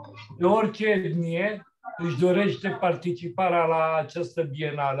de orice etnie își dorește participarea la această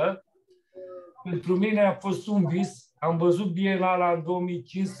bienală. Pentru mine a fost un vis. Am văzut bienala în 2015-2019.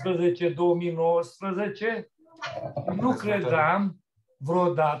 Nu credeam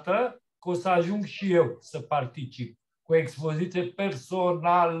vreodată că o să ajung și eu să particip cu o expoziție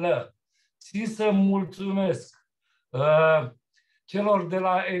personală. Țin să mulțumesc celor de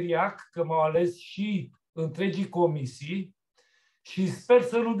la ERIAC că m-au ales și întregii comisii și sper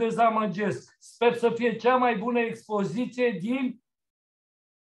să nu dezamăgesc. Sper să fie cea mai bună expoziție din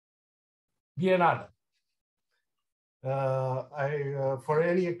Bienală. For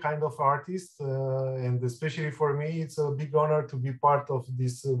any kind of artist, and especially for me, it's a big honor to be part of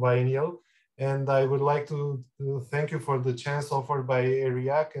this biennial. And I would like to thank you for the chance offered by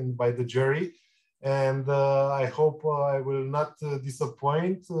ERIAC and by the jury. And I hope I will not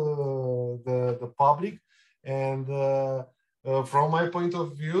disappoint the public. And from my point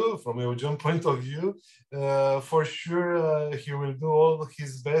of view, from Eugen's point of view, for sure he will do all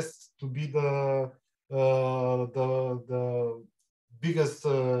his best to be the biggest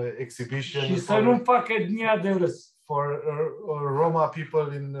exhibition. Și să nu facă etnia de râs. For Roma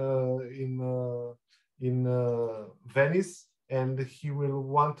people in Venice, and he will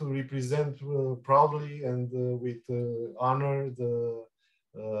want to represent proudly and with honor the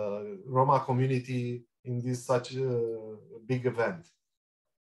Roma community in this such a big event.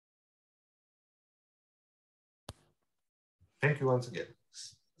 Thank you once again.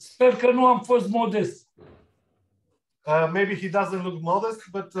 Sper că nu am fost modest. Maybe he doesn't look modest,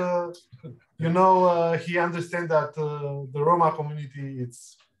 but you know, he understands that the Roma community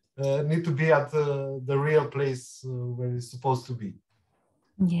need to be at the real place where it's supposed to be.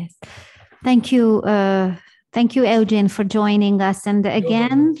 Yes, thank you, Eugen, for joining us. And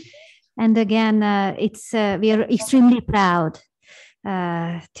again, we are extremely proud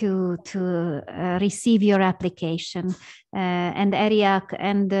to receive your application. And ERIAC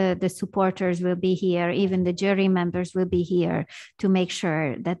and the supporters will be here, even the jury members will be here to make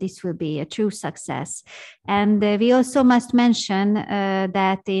sure that this will be a true success. And we also must mention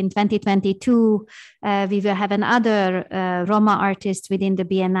that in 2022, we will have another Roma artist within the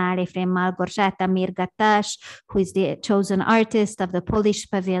Biennale frame, Małgorzata Mirgatash, who is the chosen artist of the Polish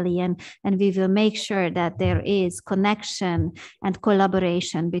pavilion. And we will make sure that there is connection and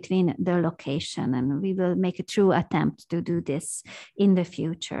collaboration between the location. And we will make a true attempt to do this in the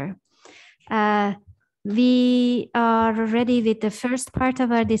future. We are ready with the first part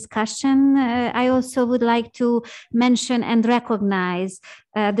of our discussion. I also would like to mention and recognize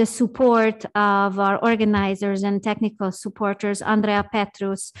the support of our organizers and technical supporters, Andrea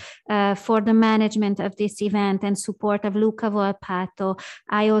Petrus, for the management of this event and support of Luca Volpato.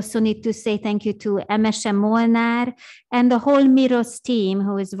 I also need to say thank you to MSM Molnár and the whole Miros team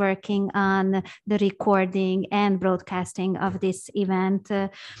who is working on the recording and broadcasting of this event.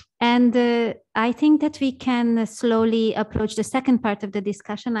 And I think that we can slowly approach the second part of the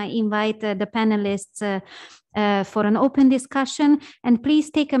discussion. I invite the panelists for an open discussion, and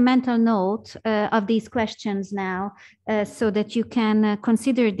please take a mental note of these questions now so that you can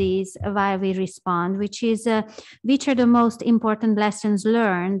consider these while we respond, which is which are the most important lessons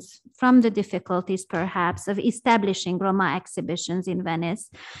learned from the difficulties perhaps of establishing Roma exhibitions in Venice,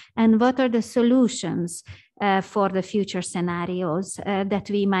 and what are the solutions for the future scenarios that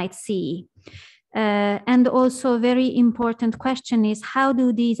we might see. And also a very important question is, how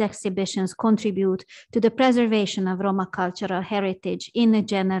do these exhibitions contribute to the preservation of Roma cultural heritage in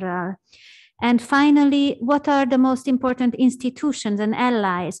general? And finally, what are the most important institutions and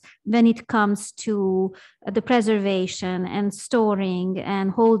allies when it comes to the preservation and storing and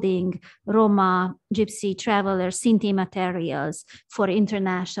holding Roma, Gypsy, traveler, Sinti materials for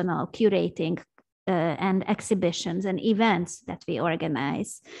international curating and exhibitions and events that we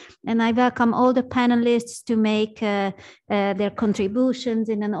organize. And I welcome all the panelists to make their contributions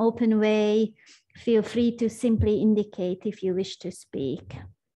in an open way. Feel free to simply indicate if you wish to speak.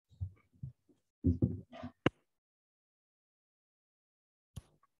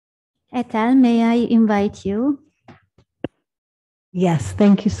 Etel, may I invite you? Yes,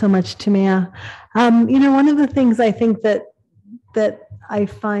 thank you so much, Timea. You know, one of the things I think that I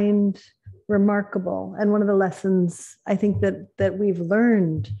find remarkable, and one of the lessons I think that we've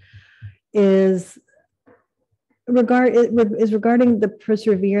learned is regarding the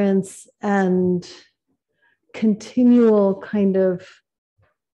perseverance and continual kind of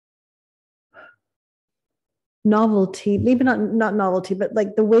novelty, maybe not novelty, but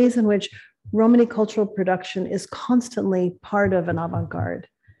like the ways in which Romani cultural production is constantly part of an avant-garde.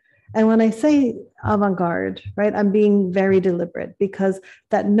 And when I say avant-garde, right, I'm being very deliberate, because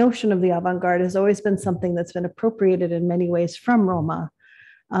that notion of the avant-garde has always been something that's been appropriated in many ways from Roma,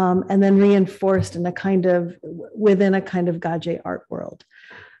 and then reinforced in a kind of, within a kind of Gage art world.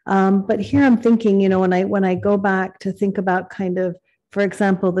 But here I'm thinking, you know, when I go back to think about kind of, for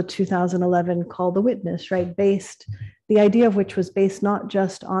example, the 2011 Call the Witness, right, the idea of which was based not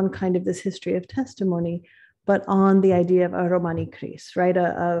just on kind of this history of testimony, but on the idea of a Romani Cris, right?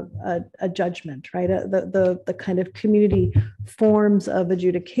 A judgment, right? The kind of community forms of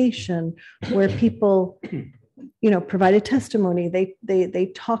adjudication where people, provide a testimony,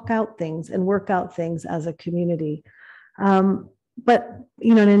 they talk out things and work out things as a community. But,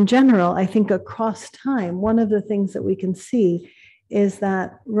 in general, I think across time, one of the things that we can see is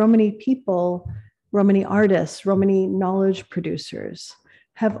that Romani people, Romani artists, Romani knowledge producers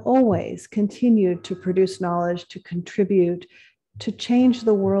have always continued to produce knowledge, to contribute, to change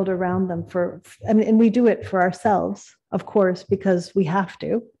the world around them and we do it for ourselves, of course, because we have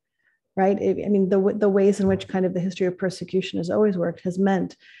to, right? The ways in which kind of the history of persecution has always worked has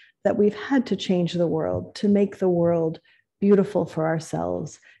meant that we've had to change the world, to make the world beautiful for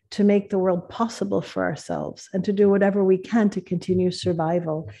ourselves, to make the world possible for ourselves, and to do whatever we can to continue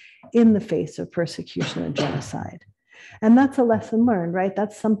survival in the face of persecution and genocide. And that's a lesson learned, right?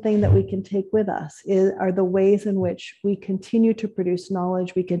 That's something that we can take with us, are the ways in which we continue to produce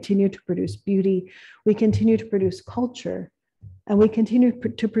knowledge, we continue to produce beauty, we continue to produce culture, and we continue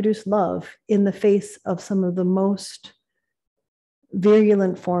to produce love in the face of some of the most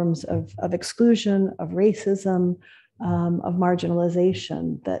virulent forms of exclusion, of racism, of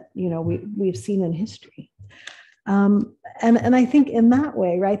marginalization that we've seen in history. And I think in that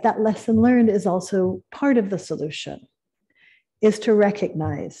way, right, that lesson learned is also part of the solution, is to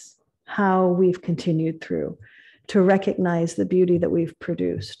recognize how we've continued through, to recognize the beauty that we've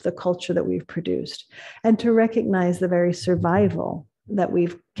produced, the culture that we've produced, and to recognize the very survival that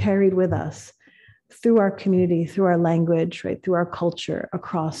we've carried with us through our community, through our language, right, through our culture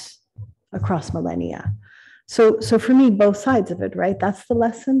across millennia. So for me, both sides of it, right? That's the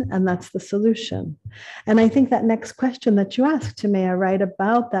lesson and that's the solution. And I think that next question that you asked, Timea, right,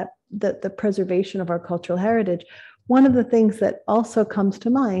 about the preservation of our cultural heritage, one of the things that also comes to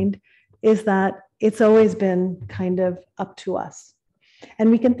mind is that it's always been kind of up to us. And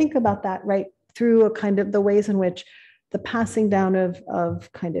we can think about that, right, through a kind of the ways in which the passing down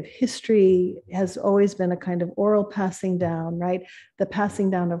of kind of history has always been a kind of oral passing down, right? The passing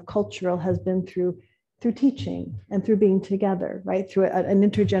down of cultural has been through teaching and through being together, right? Through an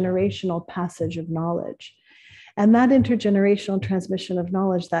intergenerational passage of knowledge. And that intergenerational transmission of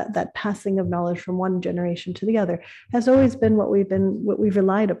knowledge, that passing of knowledge from one generation to the other, has always been what we've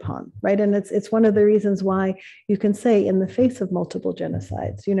relied upon, right? And it's one of the reasons why you can say, in the face of multiple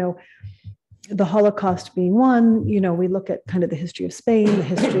genocides, the Holocaust being one, we look at kind of the history of Spain, the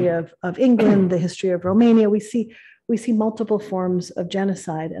history of England, the history of Romania, we see multiple forms of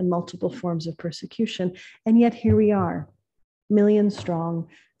genocide and multiple forms of persecution. And yet here we are, millions strong,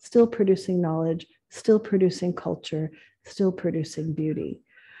 still producing knowledge, still producing culture, still producing beauty.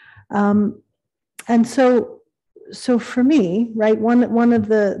 And so for me, right, one of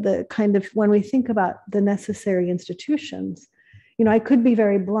the kind of, when we think about the necessary institutions, I could be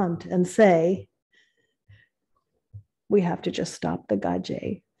very blunt and say, we have to just stop the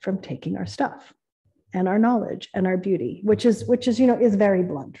Gaje from taking our stuff and our knowledge and our beauty, which is is very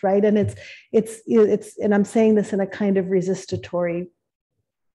blunt, right? And it's and I'm saying this in a kind of resistatory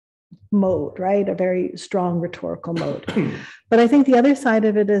mode, right? A very strong rhetorical mode. But I think the other side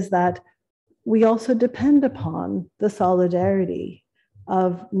of it is that we also depend upon the solidarity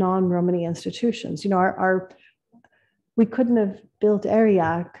of non-Romani institutions. We couldn't have built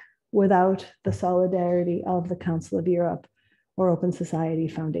ERIAC without the solidarity of the Council of Europe or Open Society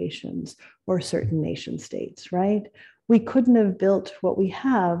foundations or certain nation states, right? We couldn't have built what we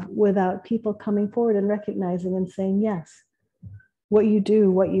have without people coming forward and recognizing and saying, yes, what you do,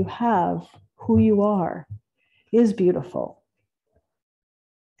 what you have, who you are is beautiful.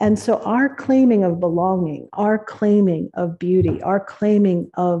 And so our claiming of belonging, our claiming of beauty, our claiming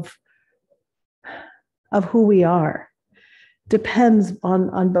of who we are depends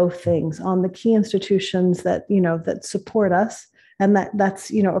on both things, on the key institutions that that support us, and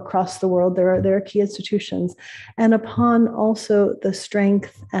that's across the world there are key institutions, and upon also the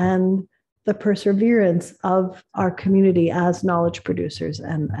strength and the perseverance of our community as knowledge producers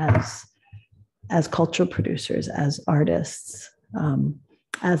and as cultural producers, as artists,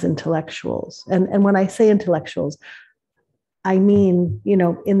 as intellectuals. And when I say intellectuals, I mean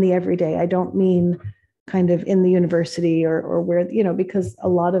in the everyday. I don't mean kind of in the university or where, because a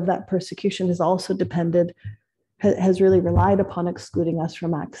lot of that persecution has also has really relied upon excluding us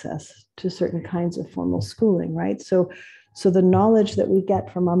from access to certain kinds of formal schooling, right? So the knowledge that we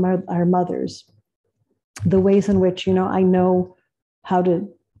get from our mothers, the ways in which, I know how to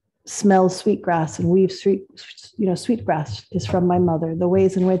smell sweetgrass and weave sweetgrass is from my mother, the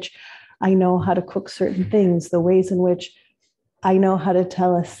ways in which I know how to cook certain things, the ways in which I know how to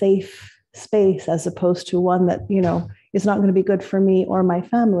tell a safe space as opposed to one that, you know, is not going to be good for me or my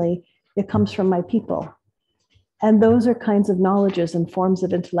family. It comes from my people. And those are kinds of knowledges and forms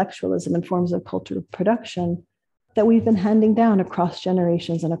of intellectualism and forms of cultural production that we've been handing down across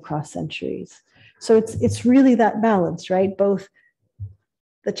generations and across centuries. So it's really that balance, right? Both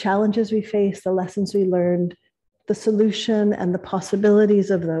the challenges we face, the lessons we learned, the solution and the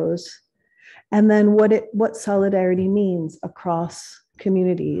possibilities of those, and then what solidarity means across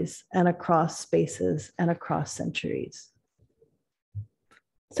communities and across spaces and across centuries.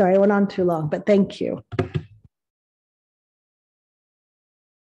 Sorry, I went on too long, but thank you.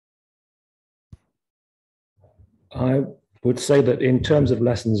 I would say that in terms of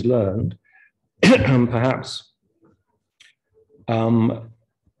lessons learned, perhaps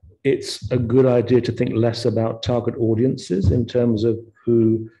it's a good idea to think less about target audiences in terms of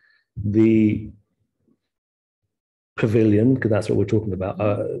who the pavilion, because that's what we're talking about,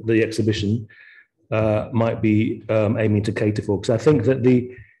 the exhibition might be aiming to cater for. Because I think that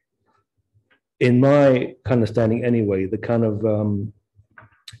in my understanding anyway, the kind of,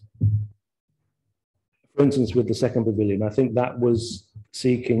 for instance, with the second pavilion, I think that was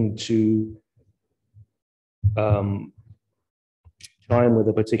seeking to chime with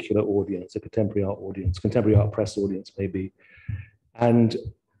a particular audience, a contemporary art audience, contemporary art press audience maybe. And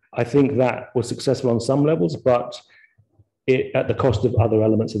I think that was successful on some levels, but at the cost of other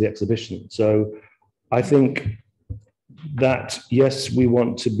elements of the exhibition. So I think that, yes, we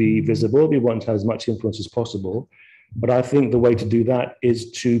want to be visible, we want to have as much influence as possible, but I think the way to do that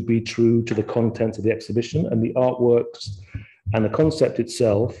is to be true to the content of the exhibition, and the artworks and the concept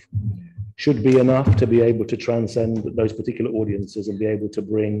itself should be enough to be able to transcend those particular audiences and be able to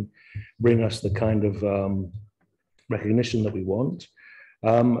bring us the kind of recognition that we want.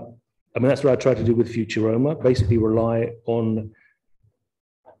 I mean, that's what I try to do with Future Roma, basically rely on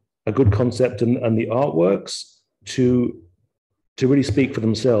a good concept and the artworks to really speak for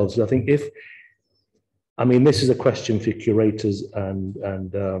themselves. I think I mean, this is a question for curators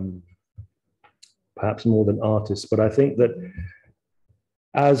and perhaps more than artists, but I think that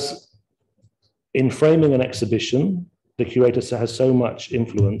as in framing an exhibition, the curator has so much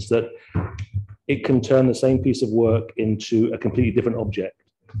influence that it can turn the same piece of work into a completely different object.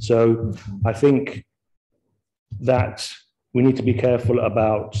 So I think that we need to be careful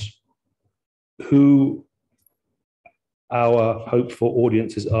about who our hoped for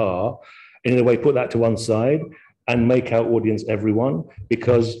audiences are, and in a way put that to one side and make our audience everyone,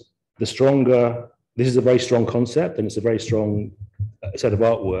 because this is a very strong concept and it's a very strong set of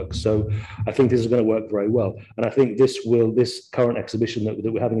artworks. So I think this is going to work very well. And I think this current exhibition that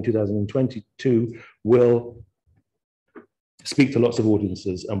we're having in 2022 will speak to lots of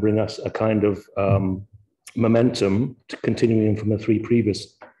audiences and bring us a kind of momentum to continuing from the three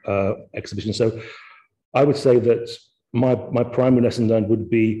previous exhibitions. So I would say that my primary lesson learned would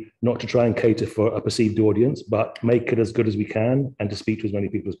be not to try and cater for a perceived audience, but make it as good as we can and to speak to as many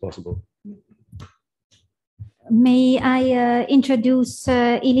people as possible. May I introduce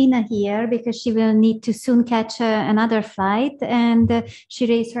Elena here, because she will need to soon catch another flight, and she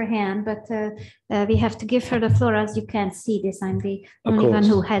raised her hand, but we have to give her the floor. As you can't see this, I'm the only one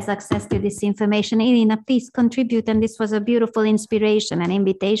who has access to this information. Elena, please contribute, and this was a beautiful inspiration and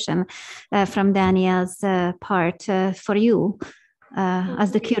invitation from Daniel's part for you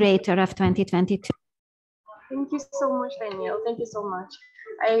as the curator of 2022. Thank you so much, Daniel. Thank you so much.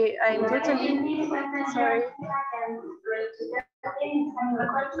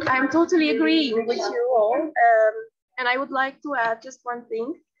 I'm totally agreeing with you all. And I would like to add just one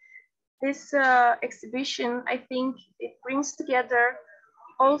thing. This exhibition, I think it brings together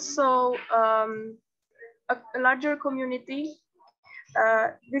also a larger community.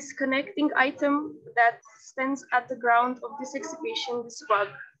 This connecting item that stands at the ground of this exhibition, this rug,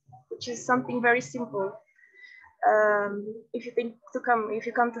 which is something very simple. If you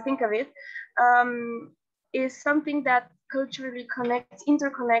come to think of it, is something that culturally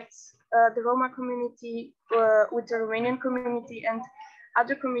interconnects the Roma community with the Romanian community and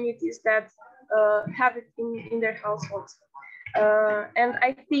other communities that have it in their households. And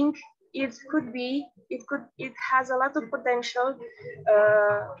I think it has a lot of potential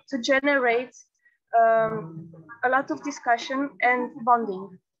to generate a lot of discussion and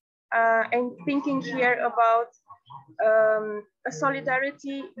bonding. And thinking here about a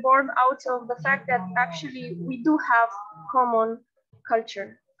solidarity born out of the fact that actually we do have common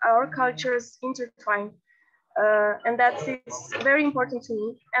culture. Our cultures intertwine, and that is very important to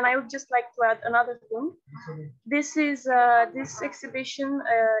me. And I would just like to add another thing. This is this exhibition,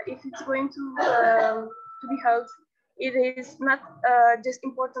 if it's going to be held it is not just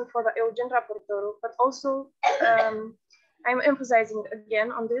important for the Eugen Rapporteur, but also I'm emphasizing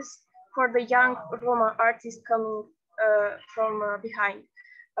again on this for the young Roma artists coming from behind.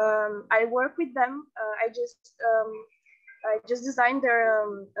 I work with them. I just designed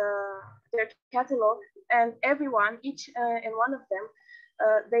their catalog, and everyone, each and one of them,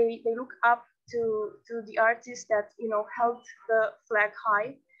 they look up to the artists that held the flag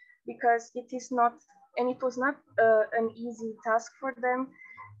high, because it is not, and it was not an easy task for them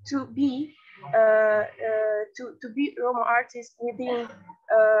to be Roma artists within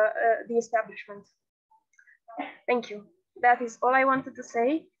the establishment. Thank you. That is all I wanted to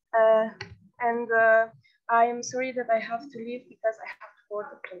say, and I am sorry that I have to leave because I have to board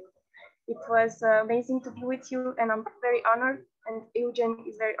the plane. It was amazing to be with you, and I'm very honored, and Eugen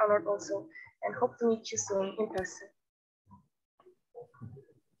is very honored also, and hope to meet you soon in person.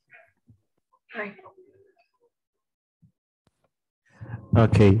 Bye.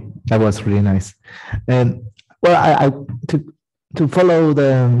 Okay, that was really nice. And well, I to follow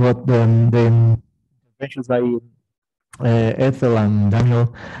what the interventions by Ethel and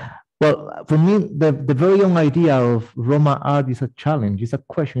Daniel. Well, for me, the very own idea of Roma art is a challenge. It's a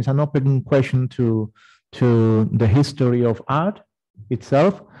question. It's an open question to the history of art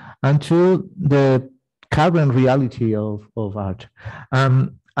itself and to the current reality of art.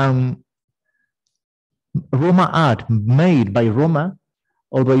 Roma art made by Roma,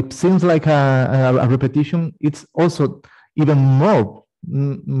 although it seems like a repetition, it's also even more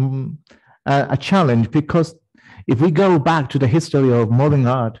a challenge, because if we go back to the history of modern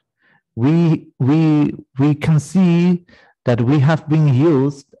art, we can see that we have been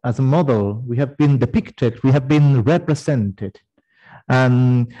used as a model, we have been depicted, we have been represented,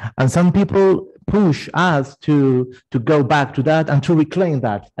 and some people push us to go back to that and to reclaim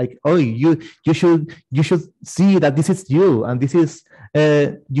that, like, oh, you should see that this is you, and this is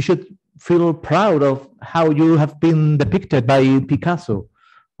you should feel proud of how you have been depicted by Picasso,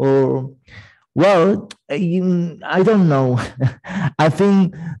 or, well, I don't know. I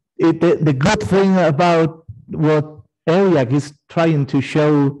think the good thing about what ERIAC is trying to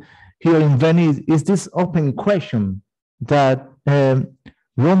show here in Venice is this open question that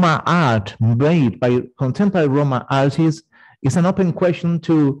Roma art made by contemporary Roma artists is an open question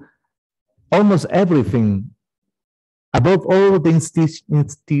to almost everything, above all the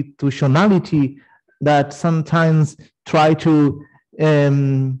institutionality that sometimes try to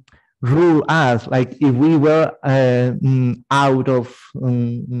rule us, like if we were out of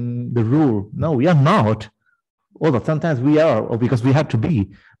the rule. No, we are not. Although sometimes we are, or because we have to be,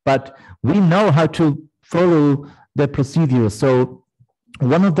 but we know how to follow the procedure. So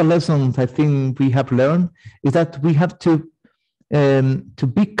one of the lessons I think we have learned is that we have to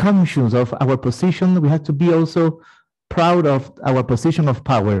be conscious of our position. We have to be also proud of our position of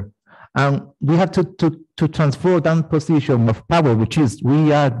power. And we have to transform that position of power, which is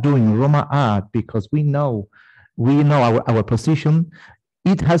we are doing Roma art because we know our position.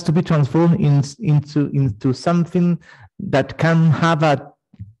 It has to be transformed into something that can have an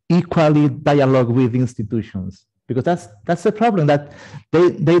equally dialogue with institutions, because that's the problem, that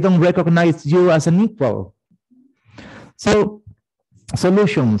they don't recognize you as an equal. So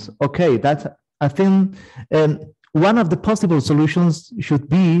solutions, okay, that's, I think one of the possible solutions should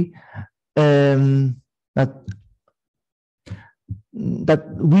be that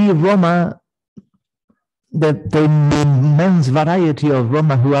we Roma, the immense variety of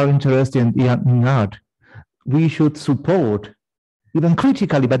Roma who are interested in art, we should support, even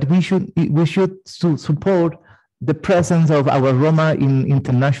critically, but we should support the presence of our Roma in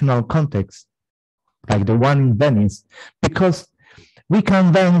international context, like the one in Venice, because we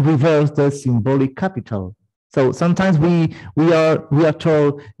can then reverse the symbolic capital. So sometimes we are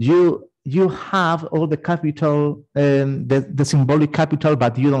told you have all the capital, the symbolic capital,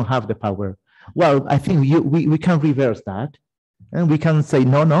 but you don't have the power. Well, I think we can reverse that, and we can say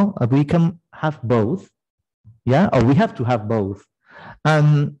no, we can have both, yeah, or we have to have both.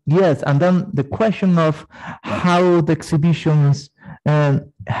 And yes, and then the question of how the exhibitions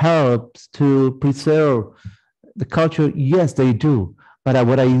helps to preserve the culture, yes, they do. But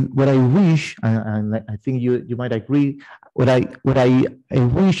what I wish, and I think you might agree, what I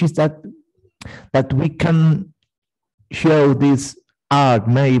wish is that we can show this art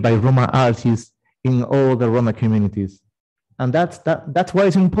made by Roma artists in all the Roma communities, and that's why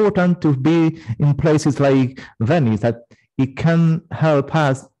it's important to be in places like Venice, that it can help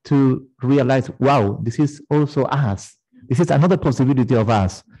us to realize, wow, this is also us. This is another possibility of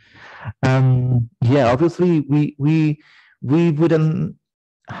us. Yeah, obviously we wouldn't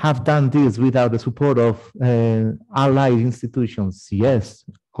have done this without the support of allied institutions? Yes,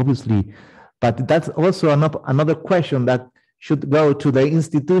 obviously. But that's also another question that should go to the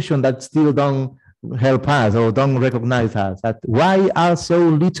institution that still don't help us or don't recognize us. That why are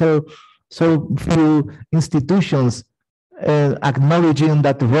so few institutions acknowledging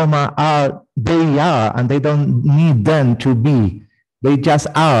that Roma they are, and they don't need them to be. They just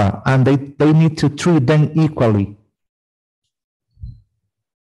are, and they need to treat them equally.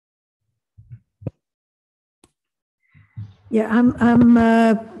 Yeah, I'm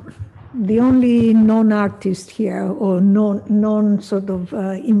the only non-artist here, or non sort of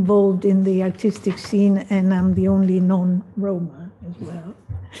involved in the artistic scene, and I'm the only non-Roma as well.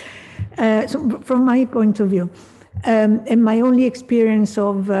 So from my point of view, and my only experience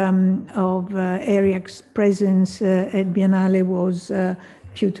of ERIAC's presence at Biennale was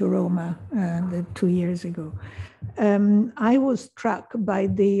Future Roma 2 years ago. I was struck by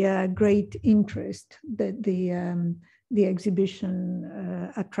the great interest that the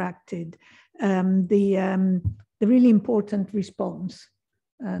exhibition attracted, the really important response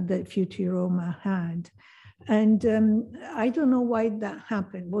that Future Roma had. And I don't know why that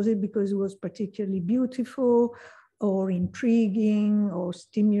happened. Was it because it was particularly beautiful or intriguing or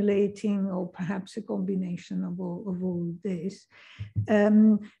stimulating, or perhaps a combination of all this?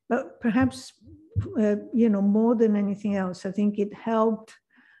 But perhaps, more than anything else, I think it helped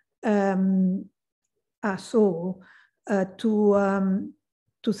us all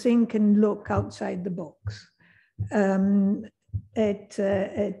to think and look outside the box at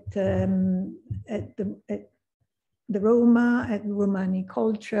the Roma, at Romani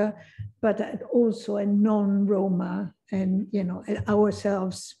culture, but also a non-Roma, and at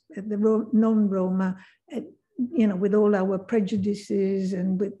ourselves, at the non-Roma, with all our prejudices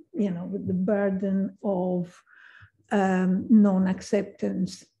and with the burden of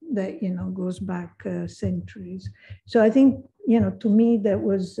non-acceptance that goes back centuries. So I think to me that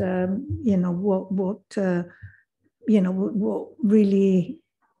was what really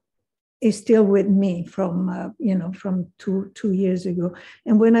is still with me from two years ago.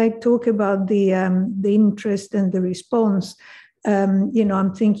 And when I talk about the interest and the response,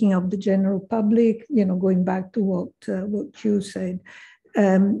 I'm thinking of the general public. Going back to what you said,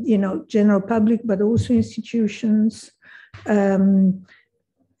 general public, but also institutions, and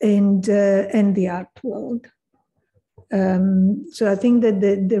the art world. So I think that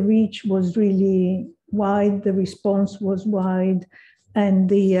the reach was really wide, the response was wide, and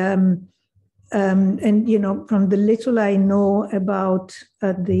from the little I know about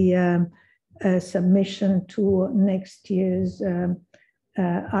the submission to next year's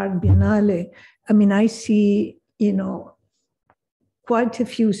Art Biennale, I mean, I see, quite a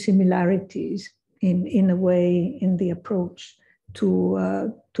few similarities in a way in the approach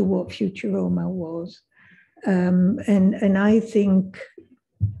to what Future Roma was. And I think,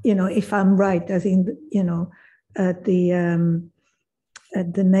 if I'm right, I think,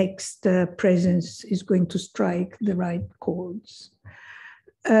 the next presence is going to strike the right chords.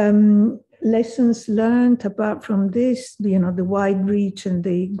 Lessons learned apart from this, the wide reach and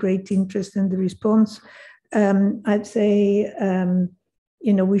the great interest and the response, I'd say,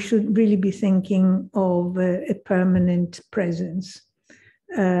 we should really be thinking of a permanent presence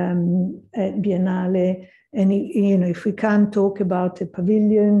at Biennale. And, if we can't talk about a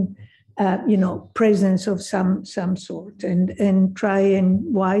pavilion, presence of some sort, and try and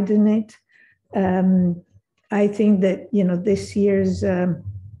widen it. I think that, this year's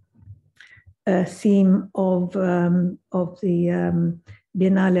theme of the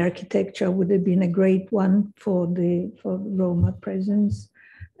Biennale architecture would have been a great one for the Roma presence.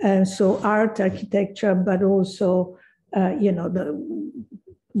 So art, architecture, but also,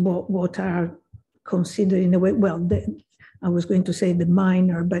 what are considered in a way, well, I was going to say the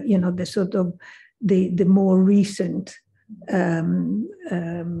minor, but the sort of the more recent,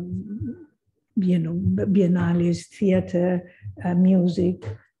 biennales, theater, music,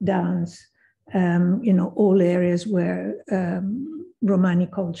 dance, all areas where Romani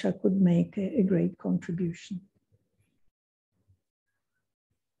culture could make a great contribution.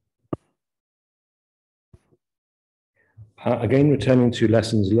 Again, returning to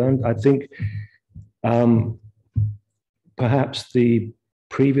lessons learned, I think perhaps the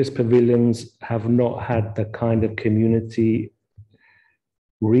previous pavilions have not had the kind of community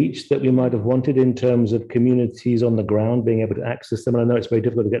reach that we might have wanted in terms of communities on the ground being able to access them. And I know it's very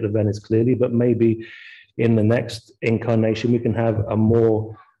difficult to get to Venice clearly, but maybe in the next incarnation we can have a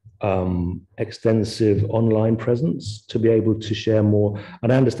more extensive online presence to be able to share more.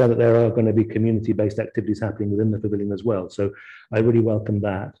 And I understand that there are going to be community-based activities happening within the pavilion as well. So I really welcome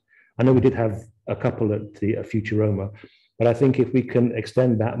that. I know we did have a couple at the Future Roma, but I think if we can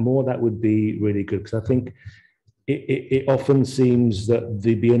extend that more, that would be really good. Because I think it often seems that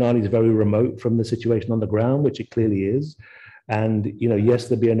the Biennale is very remote from the situation on the ground, which it clearly is. And, you know, yes,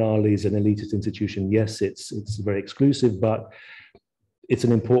 the Biennale is an elitist institution. Yes, it's very exclusive, but it's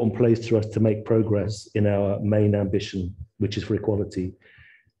an important place for us to make progress in our main ambition, which is for equality.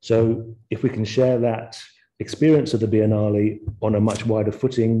 So if we can share that experience of the Biennale on a much wider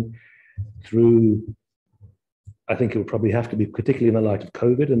footing through, I think it would probably have to be, particularly in the light of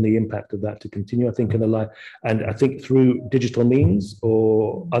COVID and the impact of that to continue, I think in the light, and I think through digital means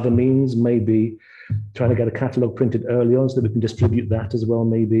or other means, maybe trying to get a catalogue printed early on so that we can distribute that as well,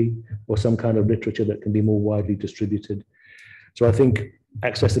 maybe, or some kind of literature that can be more widely distributed. So I think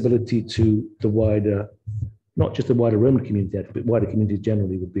accessibility to the wider, not just the wider Roman community, but wider communities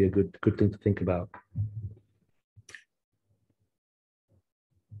generally would be a good thing to think about.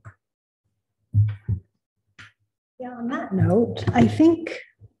 Yeah, on that note, I think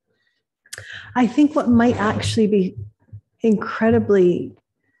what might actually be incredibly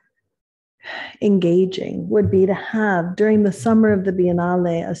engaging would be to have during the summer of the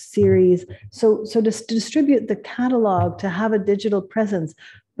Biennale a series, so to distribute the catalog, to have a digital presence,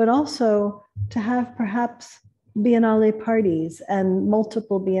 but also to have perhaps Biennale parties and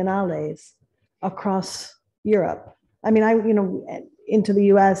multiple Biennales across Europe. I mean, into the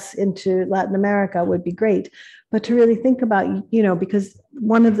US, into Latin America would be great, but to really think about, because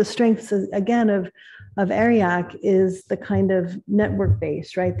one of the strengths, again, of ERIAC is the kind of network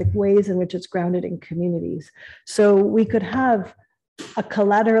base, right? The ways in which it's grounded in communities. So we could have a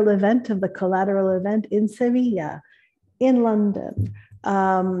collateral event of the collateral event in Sevilla, in London,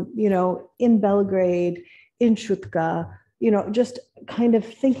 in Belgrade, in Shutka, just kind of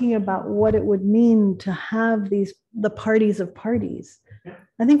thinking about what it would mean to have the parties of parties.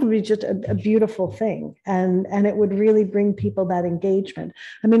 I think would be just a beautiful thing. And it would really bring people that engagement.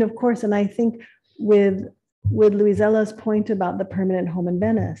 I mean, of course, and I think with Luisella's point about the permanent home in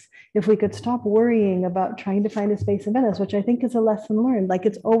Venice, if we could stop worrying about trying to find a space in Venice, which I think is a lesson learned, like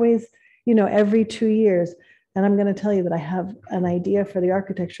it's always, every 2 years. And I'm going to tell you that I have an idea for the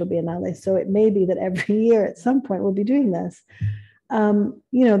Architectural Biennale. So it may be that every year at some point we'll be doing this.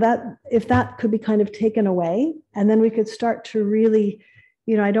 That if that could be kind of taken away, and then we could start to really,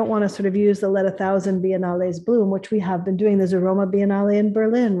 I don't want to sort of use the Let 1,000 Biennales bloom, which we have been doing. There's a Roma Biennale in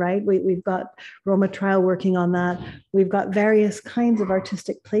Berlin, right? We've got Roma Trial working on that. We've got various kinds of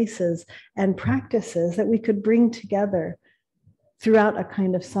artistic places and practices that we could bring together throughout a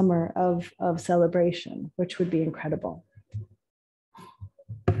kind of summer of celebration, which would be incredible.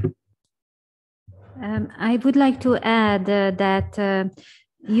 I would like to add that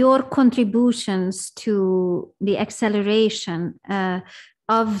your contributions to the acceleration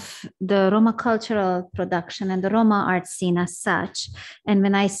of the Roma cultural production and the Roma art scene as such. And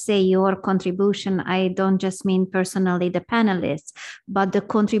when I say your contribution, I don't just mean personally the panelists, but the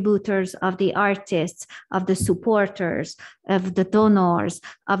contributors of the artists, of the supporters, of the donors,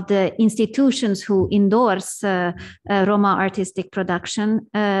 of the institutions who endorse Roma artistic production,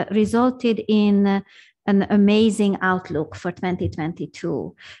 resulted in an amazing outlook for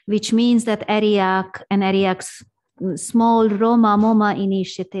 2022, which means that ERIAC and ERIAC's small Roma MoMA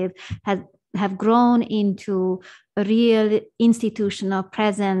initiative have grown into a real institutional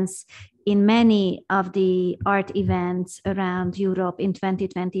presence in many of the art events around Europe in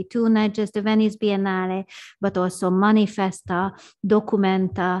 2022, not just the Venice Biennale, but also Manifesta,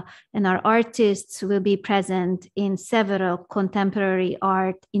 Documenta, and our artists will be present in several contemporary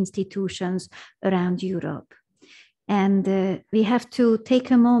art institutions around Europe. And we have to take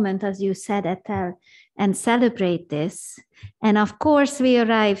a moment, as you said, Etel, and celebrate this. And of course, we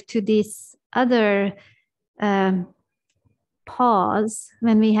arrive to this other pause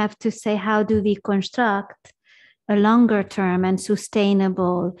when we have to say, how do we construct a longer term and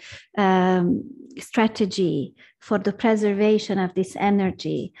sustainable strategy for the preservation of this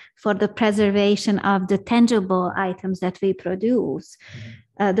energy, for the preservation of the tangible items that we produce,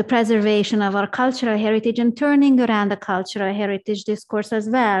 the preservation of our cultural heritage, and turning around the cultural heritage discourse as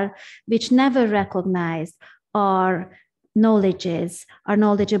well, which never recognized our knowledges, our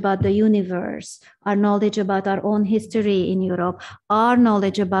knowledge about the universe, our knowledge about our own history in Europe, our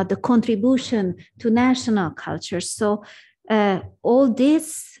knowledge about the contribution to national cultures. So all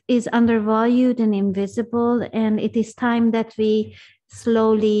this is undervalued and invisible, and it is time that we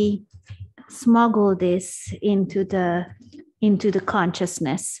slowly smuggle this into the into the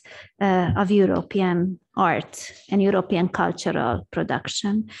consciousness of European art and European cultural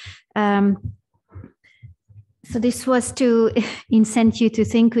production. So this was to incent you to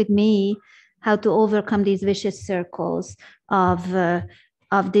think with me how to overcome these vicious circles of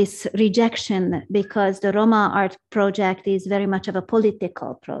this rejection, because the Roma art project is very much of a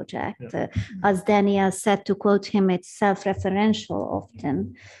political project. Yeah. As Daniel said, to quote him, it's self-referential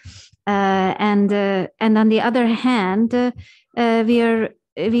often. And on the other hand, we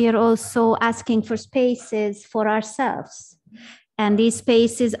are also asking for spaces for ourselves. And these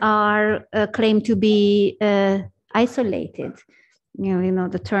spaces are claimed to be isolated. You know,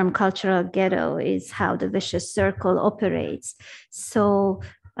 the term cultural ghetto is how the vicious circle operates. So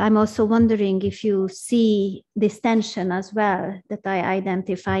I'm also wondering if you see this tension as well that I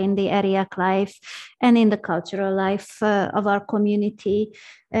identify in the ERIAC life and in the cultural life of our community,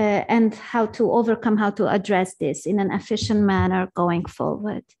 and how to overcome, how to address this in an efficient manner going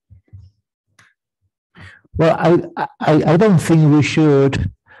forward. Well, I don't think we should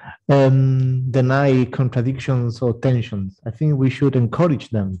deny contradictions or tensions. I think we should encourage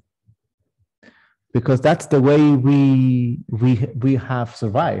them, because that's the way we have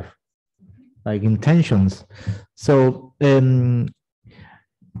survived, like in tensions. So with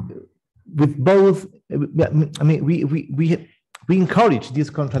both, I mean, we encourage these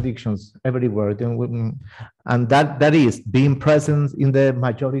contradictions everywhere, and that is being present in the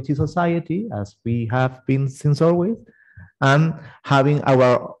majority society, as we have been since always, and having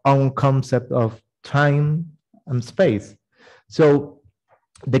our own concept of time and space. So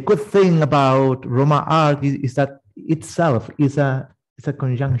the good thing about Roma art is that itself is a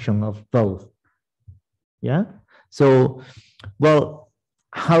conjunction of both. Yeah. So, well,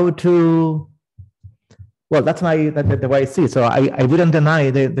 how to? Well, that's the way I see it. So I wouldn't deny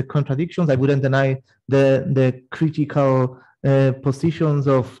the contradictions. I wouldn't deny the critical positions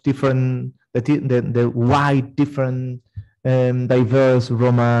of different the wide different diverse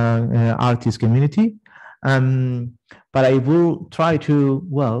Roma artist community. But I will try to,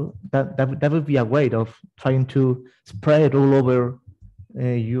 well, that would be a way of trying to spread all over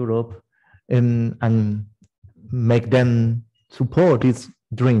Europe and make them support this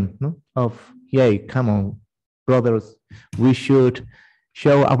dream, no? Of, yay, come on, brothers, we should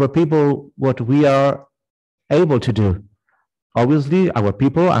show our people what we are able to do. Obviously, our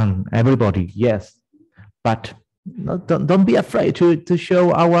people and everybody, yes, but don't be afraid to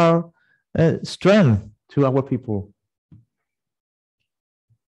show our strength to our people.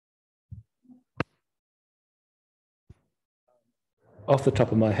 Off the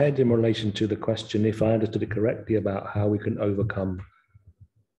top of my head, in relation to the question, if I understood it correctly, about how we can overcome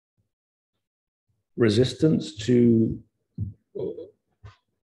resistance to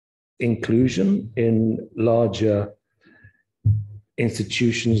inclusion in larger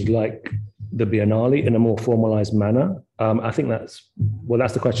institutions like the Biennale in a more formalized manner. I think that's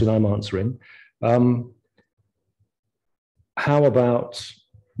the question I'm answering. How about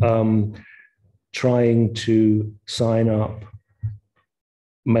trying to sign up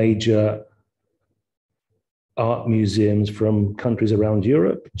major art museums from countries around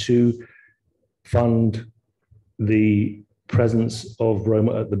Europe to fund the presence of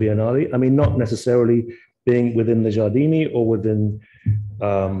Roma at the Biennale? I mean, not necessarily being within the Giardini or within,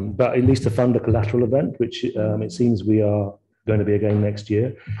 but at least to fund a collateral event, which it seems we are going to be again next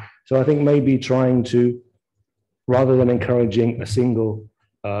year. So I think maybe trying to, rather than encouraging a single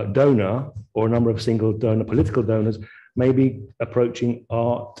donor or a number of single donor political donors, maybe approaching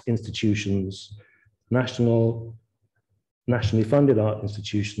art institutions, nationally funded art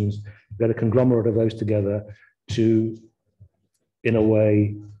institutions, get a conglomerate of those together to, in a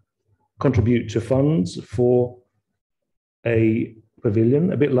way, contribute to funds for a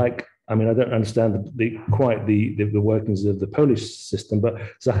pavilion, a bit like, I mean, I don't understand quite the workings of the Polish system, but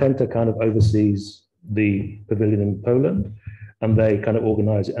Zachęta kind of oversees the pavilion in Poland, and they kind of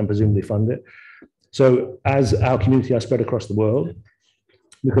organize it and presumably fund it. So as our community are spread across the world,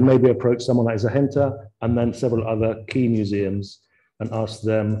 we can maybe approach someone like Zachęta and then several other key museums and ask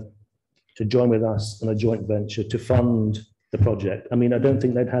them to join with us in a joint venture to fund the project. I mean, I don't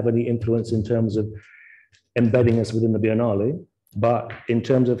think they'd have any influence in terms of embedding us within the Biennale, but in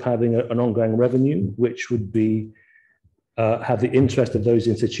terms of having an ongoing revenue, which would be have the interest of those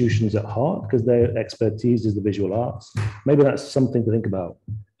institutions at heart, because their expertise is the visual arts. Maybe that's something to think about.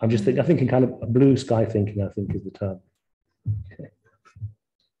 I'm thinking kind of blue sky thinking, I think is the term. Okay.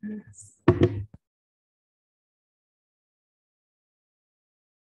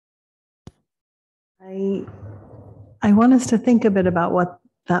 I want us to think a bit about what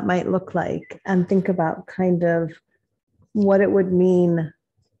that might look like, and think about kind of what it would mean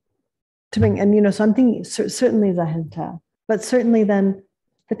to bring, and you know, so I'm thinking certainly Zahenta, but certainly then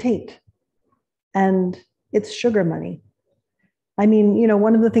the Tate and its sugar money. I mean, you know,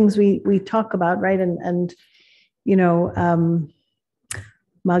 one of the things we talk about, right, and you know,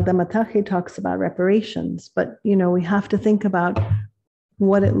 Magda Matache talks about reparations, but you know, we have to think about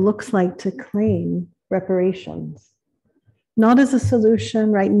what it looks like to claim reparations, not as a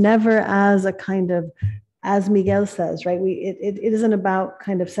solution, right? Never as a kind of, as Miguel says, right? It isn't about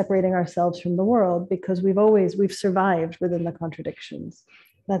kind of separating ourselves from the world, because we've survived within the contradictions.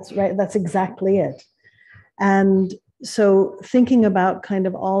 That's right. That's exactly it. And so thinking about kind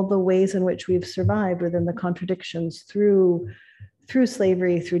of all the ways in which we've survived within the contradictions through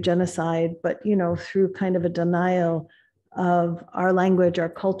slavery, through genocide, but, you know, through kind of a denial of our language, our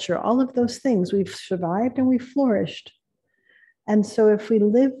culture, all of those things, we've survived and we've flourished. And so if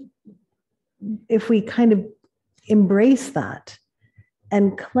we kind of embrace that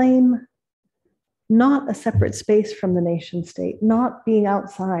and claim not a separate space from the nation state, not being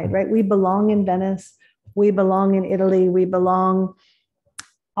outside, right? We belong in Venice, we belong in Italy, we belong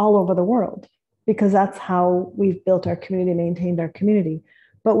all over the world, because that's how we've built our community, maintained our community.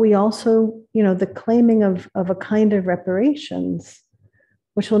 But we also, you know, the claiming of a kind of reparations,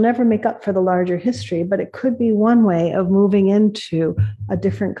 which will never make up for the larger history, but it could be one way of moving into a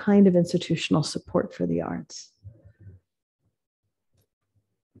different kind of institutional support for the arts.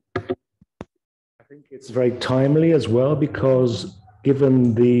 I think it's very timely as well, because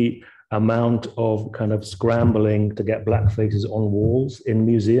given the amount of kind of scrambling to get black faces on walls in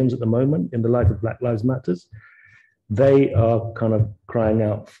museums at the moment in the light of Black Lives Matters, they are kind of crying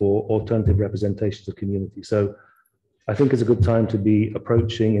out for alternative representations of community. So I think it's a good time to be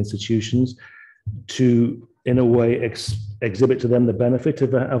approaching institutions to, in a way, exhibit to them the benefit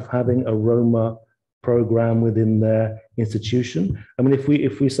of having a Roma program within their institution. I mean,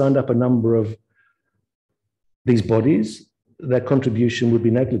 if we signed up a number of these bodies, their contribution would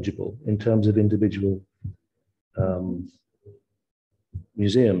be negligible in terms of individual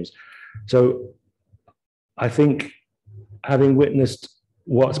museums. So I think, having witnessed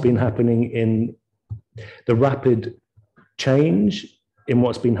what's been happening in the rapid change in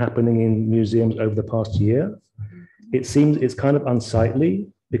what's been happening in museums over the past year, it seems it's kind of unsightly,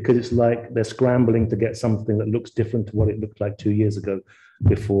 because it's like they're scrambling to get something that looks different to what it looked like 2 years ago,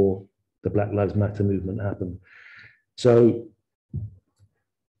 before the Black Lives Matter movement happened. So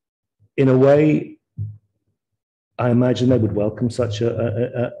in a way, I imagine they would welcome such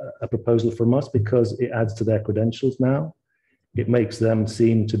a proposal from us, because it adds to their credentials now. It makes them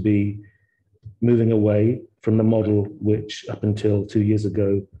seem to be moving away from the model which up until 2 years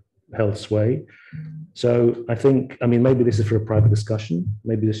ago held sway. So I think, I mean, maybe this is for a private discussion.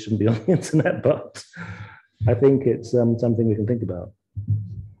 Maybe this shouldn't be on the internet, but I think it's something we can think about.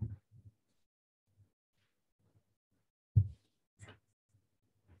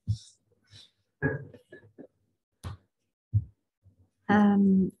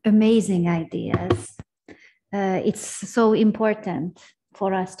 Amazing ideas. It's so important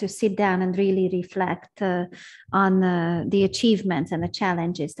for us to sit down and really reflect on the achievements and the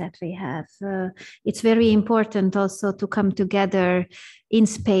challenges that we have. It's very important also to come together in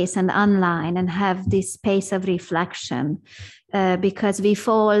space and online and have this space of reflection, because we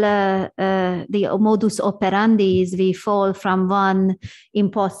fall, the modus operandi is we fall from one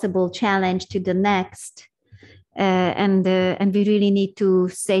impossible challenge to the next. And we really need to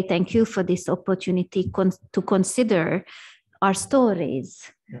say thank you for this opportunity to consider our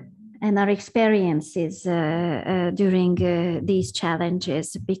stories and our experiences during these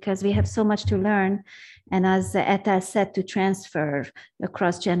challenges, because we have so much to learn. And as Etta said, to transfer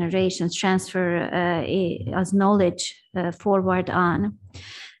across generations, transfer as knowledge forward on.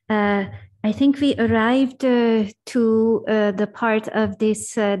 I think we arrived to the part of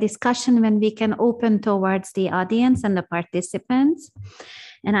this discussion when we can open towards the audience and the participants.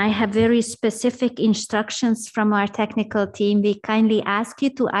 And I have very specific instructions from our technical team. We kindly ask you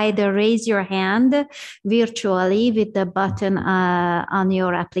to either raise your hand virtually with the button on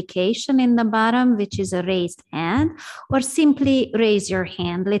your application in the bottom, which is a raised hand, or simply raise your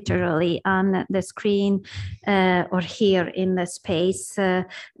hand literally on the screen or here in the space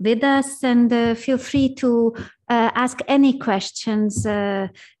with us. And feel free to ask any questions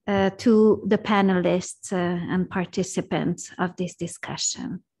to the panelists and participants of this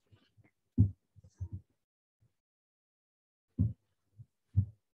discussion.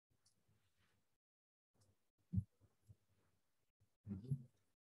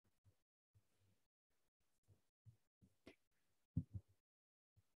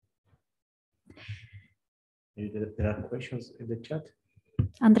 There are questions in the chat.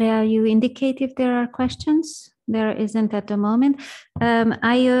 Andrea, you indicate if there are questions? There isn't at the moment.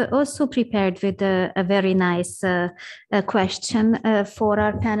 I also prepared with a very nice question for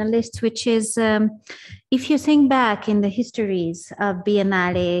our panelists, which is, if you think back in the histories of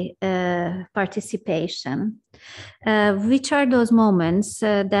Biennale participation, which are those moments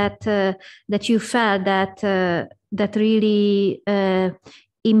that you felt that really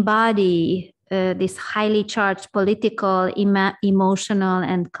embody this highly charged political, emotional,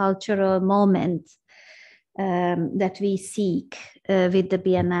 and cultural moment that we seek with the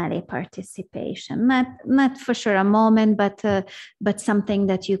Biennale participation? Not for sure a moment, but something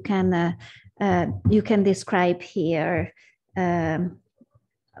that you can describe here,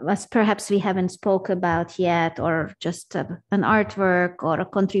 as perhaps we haven't spoke about yet, or just an artwork or a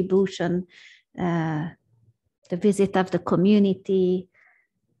contribution, the visit of the community.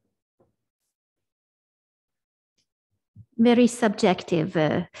 Very subjective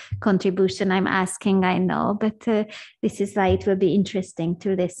contribution I'm asking, I know, but this is why it will be interesting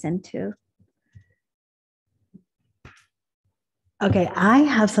to listen to. Okay, I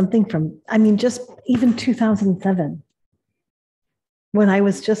have something from, I mean, just even 2007, when I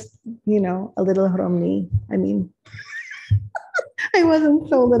was just, a little Romney. I mean, I wasn't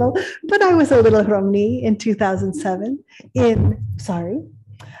so little, but I was a little Romney in 2007 in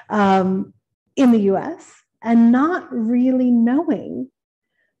the US. And not really knowing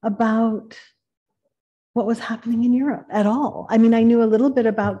about what was happening in Europe at all. I mean, I knew a little bit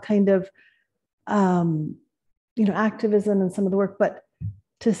about kind of, activism and some of the work, but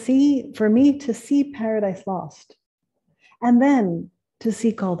for me to see Paradise Lost, and then to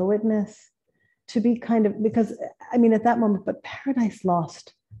see Call the Witness, to be kind of, because, I mean, at that moment, but Paradise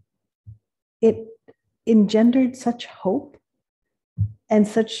Lost, it engendered such hope and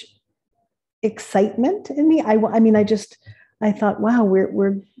such excitement in me. I thought, wow,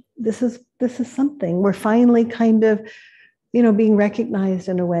 this is something. We're finally kind of, being recognized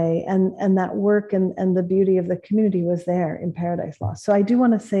in a way, and that work and the beauty of the community was there in Paradise Lost. So I do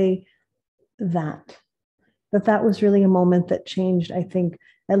want to say that was really a moment that changed, I think,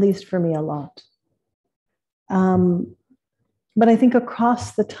 at least for me, a lot. But I think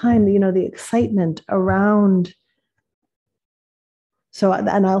across the time, the excitement around. So,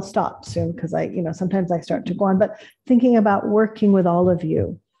 and I'll stop soon because sometimes I start to go on, but thinking about working with all of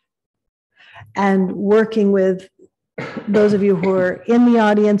you and working with those of you who are in the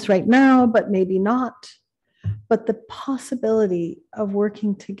audience right now, but maybe not, but the possibility of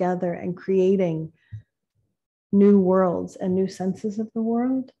working together and creating new worlds and new senses of the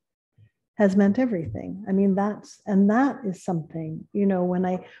world has meant everything. I mean, that is something,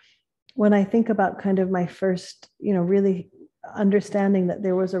 when I think about kind of my first, really understanding that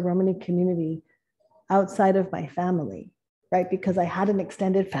there was a Romani community outside of my family, right? Because I had an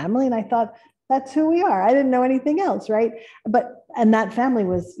extended family and I thought, that's who we are. I didn't know anything else, right? And that family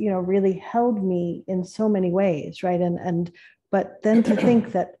was, really held me in so many ways, right? But then to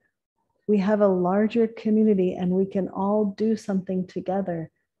think that we have a larger community and we can all do something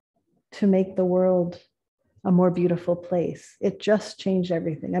together to make the world a more beautiful place. It just changed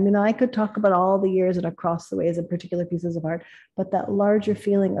everything. I mean, I could talk about all the years and across the ways and particular pieces of art, but that larger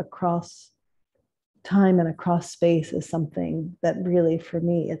feeling across time and across space is something that really, for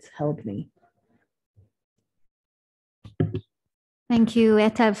me, it's held me. Thank you,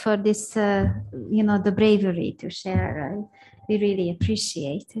 Etta, for this, the bravery to share. We really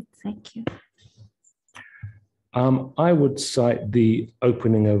appreciate it. Thank you. I would cite the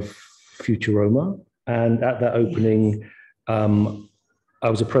opening of Future Roma. And at that opening, I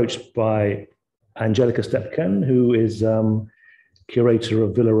was approached by Angelica Stepken, who is curator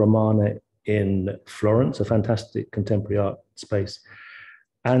of Villa Romana in Florence, a fantastic contemporary art space.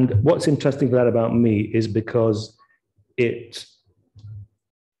 And what's interesting for that about me is because it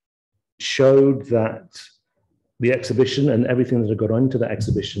showed that the exhibition and everything that had gone on into that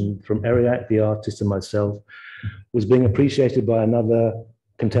exhibition, from ERIAC, the artist, and myself, was being appreciated by another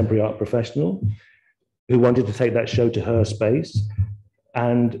contemporary art professional who wanted to take that show to her space.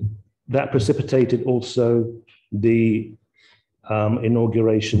 And that precipitated also the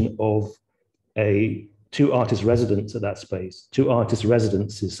inauguration of two artist residents at that space, two artist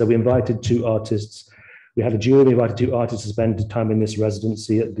residencies. So we invited two artists. We had a jury, we invited two artists to spend time in this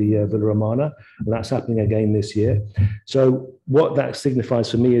residency at the Villa Romana, and that's happening again this year. So what that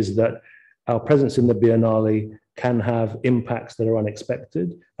signifies for me is that our presence in the Biennale can have impacts that are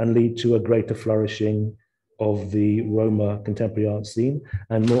unexpected and lead to a greater flourishing of the Roma contemporary art scene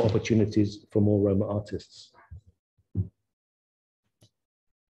and more opportunities for more Roma artists.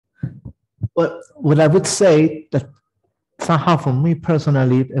 But what I would say that somehow for me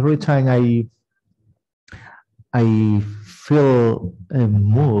personally, every time I feel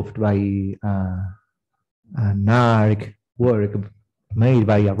moved by an art work made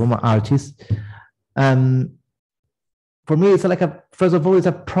by a Roma artist, for me it's like first of all, it's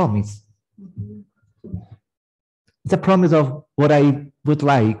a promise. It's a promise of what I would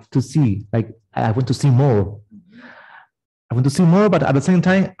like to see. Like I want to see more. I want to see more, but at the same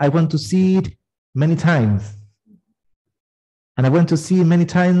time, I want to see it many times. And I want to see many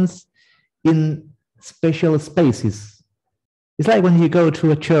times in special spaces. It's like when you go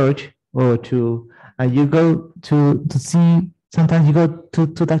to a church or you go to see, sometimes you go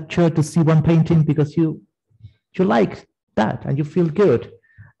to that church to see one painting because you like that and you feel good.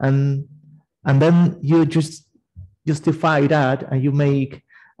 And then you just justify that and you make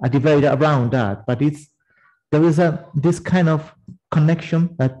a debate around that. But there is this kind of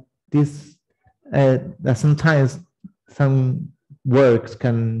connection that that sometimes some works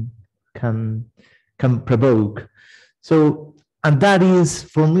can provoke. So, and that is,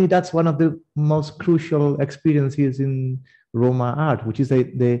 for me, that's one of the most crucial experiences in Roma art, which is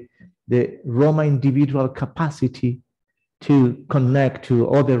the Roma individual capacity to connect to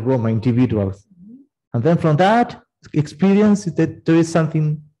other Roma individuals. And then from that experience, that there is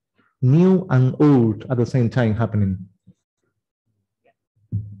something new and old at the same time happening.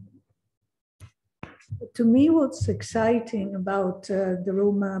 To me, what's exciting about the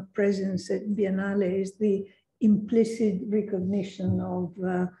Roma presence at Biennale is the implicit recognition of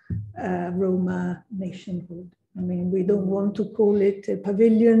Roma nationhood. I mean, we don't want to call it a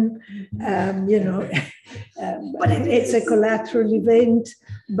pavilion, but it's a collateral event,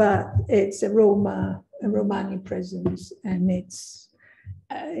 but it's a Romani presence, and it's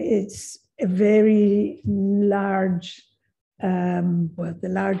a very large, the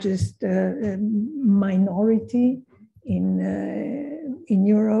largest minority in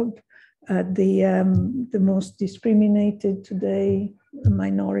Europe, the most discriminated today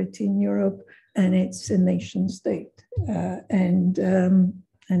minority in Europe, and it's a nation state, and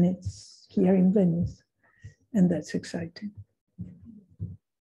it's here in Venice, and that's exciting.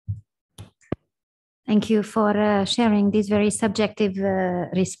 Thank you for sharing these very subjective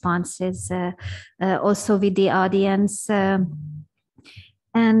responses, also with the audience. And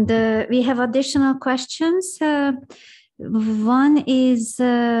we have additional questions. One is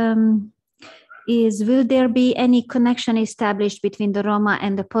will there be any connection established between the Roma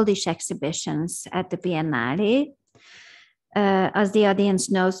and the Polish exhibitions at the Biennale? As the audience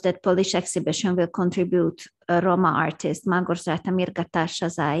knows, that Polish exhibition will contribute a Roma artist, Małgorzata Mirgatash,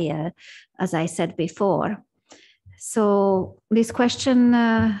 as I said before. So this question,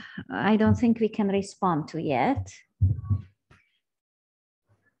 I don't think we can respond to yet.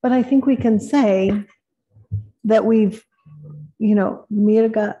 But I think we can say that we've, Małgorzata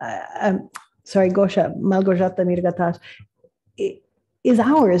Mirgatash is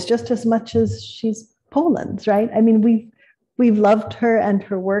ours just as much as she's Poland's, right? I mean, we've loved her and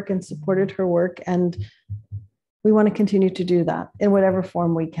her work and supported her work, and we want to continue to do that in whatever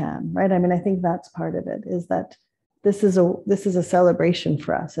form we can, right? I mean, I think that's part of it, is that this is a celebration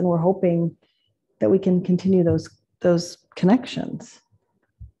for us, and we're hoping that we can continue those connections.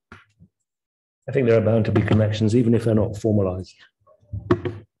 I think there are bound to be connections, even if they're not formalized.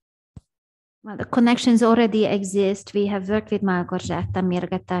 Well, the connections already exist. We have worked with Małgorzata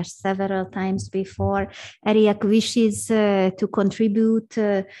Mirgatash several times before. ERIAC wishes to contribute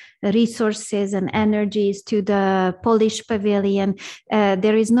resources and energies to the Polish pavilion.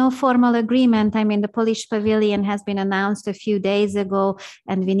 There is no formal agreement. I mean, the Polish pavilion has been announced a few days ago,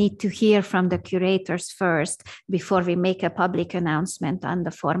 and we need to hear from the curators first before we make a public announcement on the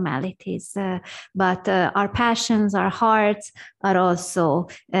formalities. But our passions, our hearts are also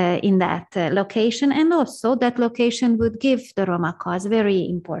in that location, and also that location would give the Roma cause very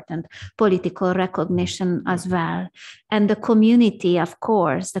important political recognition as well. And the community, of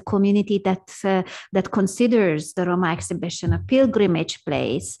course, the community that considers the Roma exhibition a pilgrimage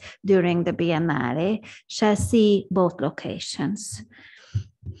place during the Biennale shall see both locations.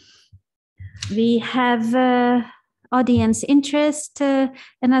 We have audience interest, and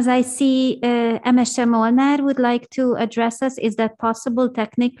as I see, Emese Molnár would like to address us. Is that possible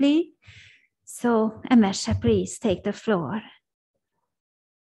technically? So, Emese, please take the floor.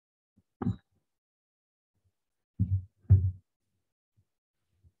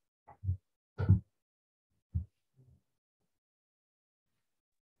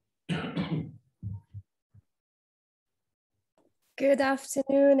 Good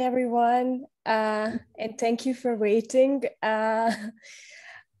afternoon, everyone, and thank you for waiting.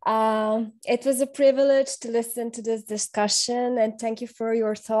 It was a privilege to listen to this discussion, and thank you for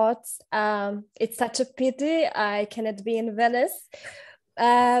your thoughts. It's such a pity I cannot be in Venice,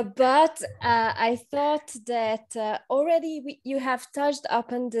 but I thought that already you have touched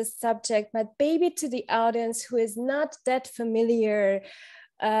upon this subject, but maybe to the audience who is not that familiar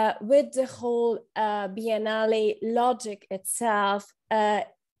with the whole Biennale logic itself,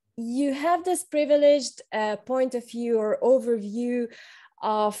 you have this privileged point of view or overview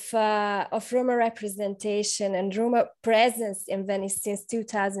of Roma representation and Roma presence in Venice since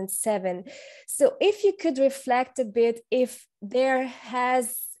 2007. So if you could reflect a bit if there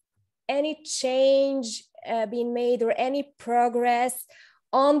has any change been made or any progress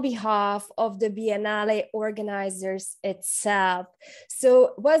on behalf of the Biennale organizers itself.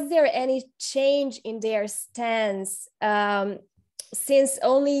 So was there any change in their stance since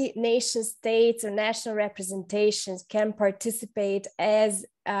only nation states or national representations can participate as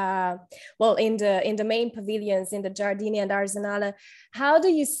well in the main pavilions in the Giardini and Arsenale? How do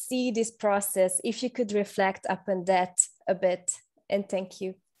you see this process? If you could reflect upon that a bit, and thank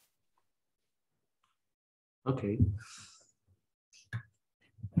you. Okay.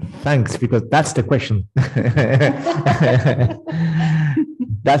 Thanks, because that's the question.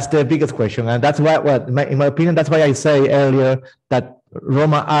 That's the biggest question, and that's why, in my opinion, that's why I say earlier that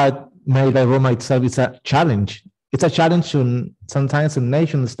Roma art made by Roma itself is a challenge. It's a challenge to sometimes a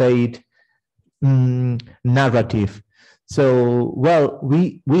nation state narrative. So, well,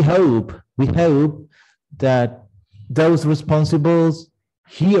 we hope that those responsible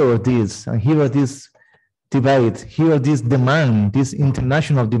hear this and hear this debate, hear this demand, this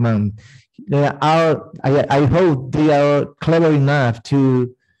international demand. They are, I hope they are clever enough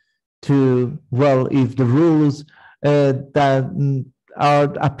to well, if the rules that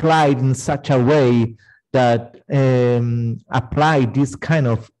are applied in such a way that apply this kind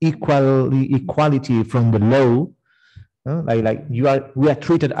of equality from the law, like we are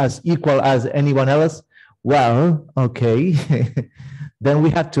treated as equal as anyone else. Well, okay, then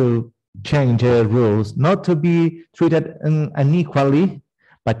we have to change rules, not to be treated unequally,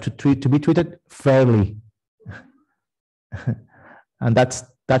 but to be treated fairly. And that's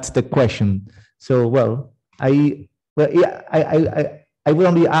the question. So, well, I will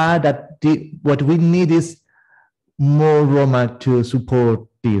only add that what we need is more Roma to support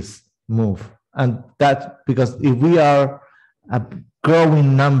this move, and that because if we are a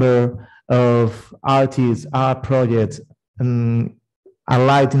growing number of artists, art projects, and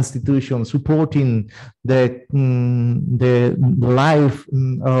allied institutions supporting the life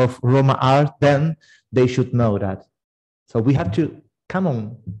of Roma art, then they should know that. So we have to, come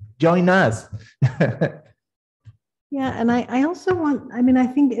on, join us. Yeah, and I also want, I mean, I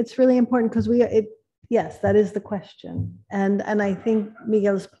think it's really important because yes, that is the question. And I think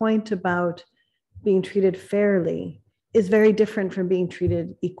Miguel's point about being treated fairly is very different from being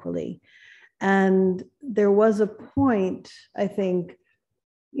treated equally. And there was a point, I think,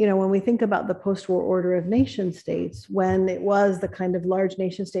 you know, when we think about the post-war order of nation states, when it was the kind of large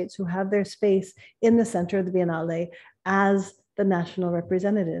nation states who have their space in the center of the Biennale as the national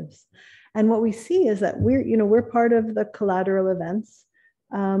representatives. And what we see is that we're part of the collateral events.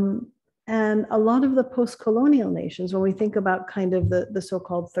 And a lot of the post-colonial nations, when we think about kind of the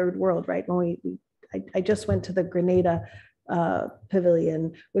so-called third world, right? When I just went to the Grenada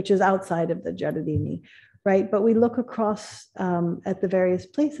pavilion, which is outside of the Giardini, right? But we look across at the various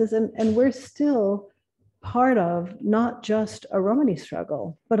places and we're still part of not just a Romani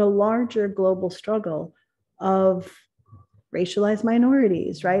struggle, but a larger global struggle of racialized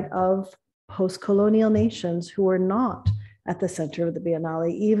minorities, right? Of post-colonial nations who are not at the center of the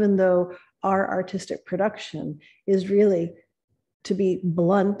Biennale, even though our artistic production is really, to be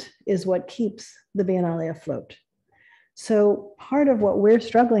blunt, is what keeps the Biennale afloat. So part of what we're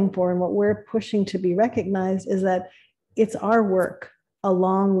struggling for and what we're pushing to be recognized is that it's our work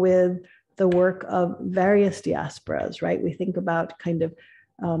along with the work of various diasporas, right? We think about kind of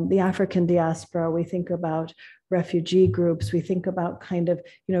the African diaspora, we think about refugee groups, we think about kind of,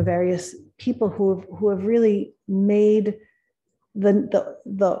 you know, various people who have really made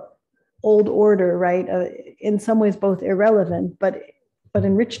the old order, right? In some ways both irrelevant, but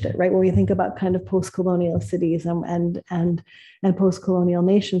enriched it, right? When we think about kind of post-colonial cities and post-colonial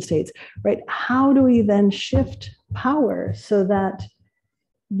nation states, right? How do we then shift power so that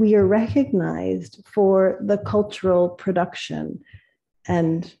we are recognized for the cultural production?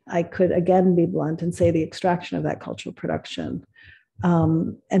 And I could again be blunt and say the extraction of that cultural production,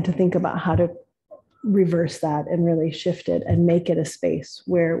 and to think about how to reverse that and really shift it and make it a space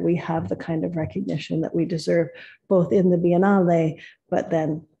where we have the kind of recognition that we deserve, both in the Biennale, but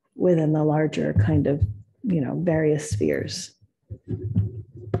then within the larger kind of, various spheres.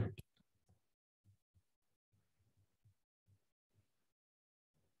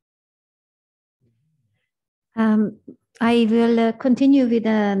 I will continue with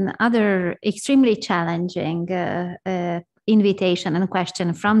another extremely challenging invitation and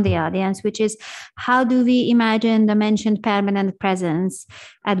question from the audience, which is, how do we imagine the mentioned permanent presence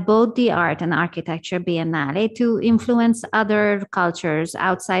at both the Art and Architecture Biennale to influence other cultures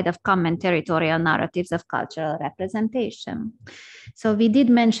outside of common territorial narratives of cultural representation? So we did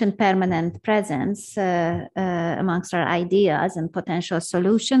mention permanent presence amongst our ideas and potential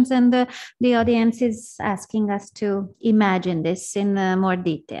solutions, and the audience is asking us to imagine this in more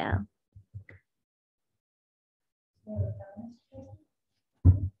detail.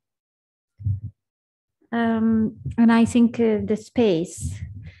 And I think the space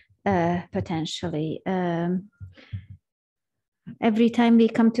potentially. Every time we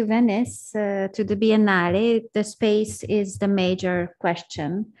come to Venice, to the Biennale, the space is the major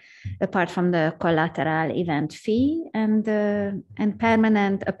question, apart from the collateral event fee, and a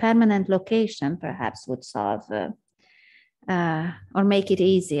permanent location perhaps would solve or make it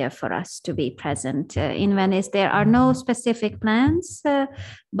easier for us to be present in Venice. There are no specific plans,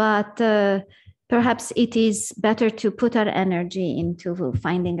 but perhaps it is better to put our energy into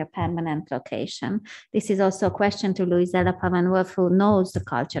finding a permanent location. This is also a question to Luisella Pavan-Wolf, who knows the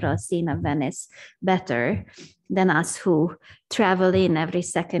cultural scene of Venice better than us who travel in every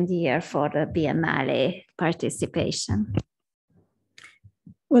second year for the Biennale participation.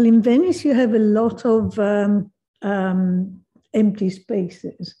 Well, in Venice, you have a lot of empty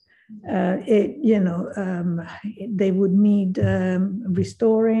spaces. They would need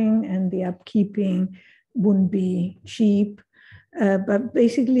restoring, and the upkeeping wouldn't be cheap. But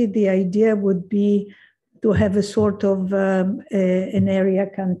basically, the idea would be to have a sort of an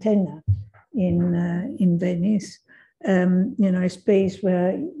ERIAC antenna in Venice. A space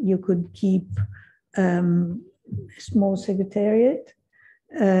where you could keep a small secretariat,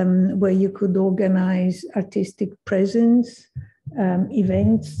 where you could organize artistic presence,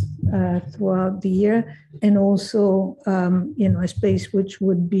 events throughout the year, and also a space which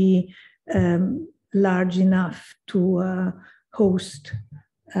would be large enough to host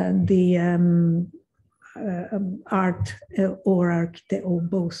the art or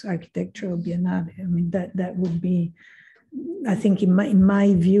both architectural biennale. I mean, that would be, I think, in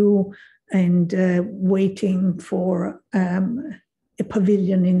my view, and waiting for a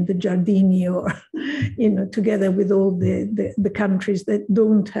pavilion in the Giardini, or together with all the countries that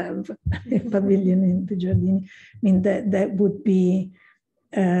don't have a pavilion in the Giardini. I mean, that would be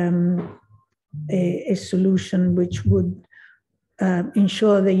a solution which would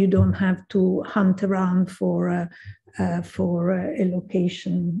ensure that you don't have to hunt around for a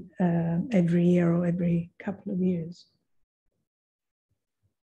location every year or every couple of years.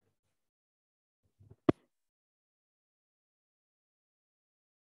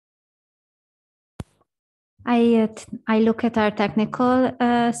 I look at our technical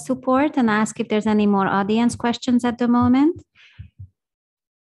support and ask if there's any more audience questions at the moment.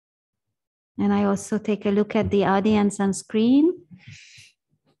 And I also take a look at the audience on screen.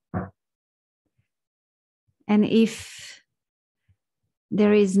 And if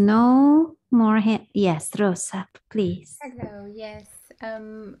there is no more hand, yes, Rosa, please. Hello, yes.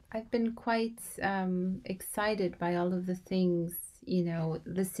 I've been quite excited by all of the things,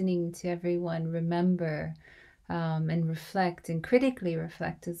 listening to everyone remember and reflect, and critically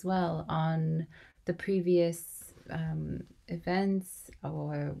reflect as well on the previous events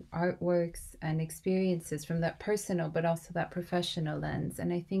or artworks and experiences from that personal but also that professional lens.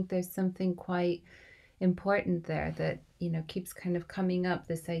 And I think there's something quite important there that keeps kind of coming up,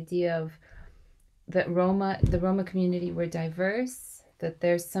 this idea of that the Roma community were diverse, that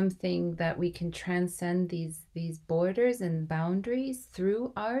there's something that we can transcend these borders and boundaries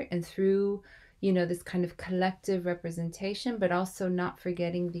through art and through this kind of collective representation, but also not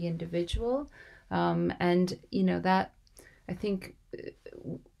forgetting the individual. And that, I think,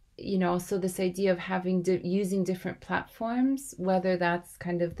 also this idea of using different platforms, whether that's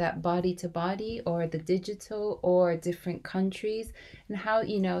kind of that body to body or the digital or different countries, and how,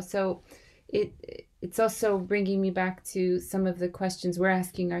 so it's also bringing me back to some of the questions we're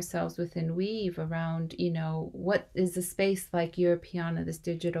asking ourselves within Weave around, what is a space like Europeana, this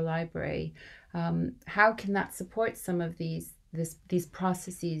digital library? How can that support some of these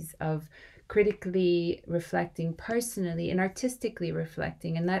processes of critically reflecting personally and artistically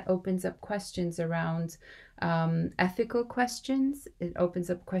reflecting? And that opens up questions around ethical questions. It opens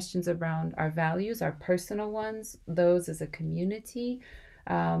up questions around our values, our personal ones, those as a community,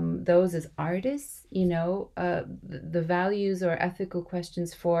 those as artists, you know, the values or ethical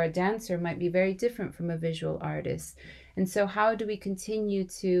questions for a dancer might be very different from a visual artist. And so how do we continue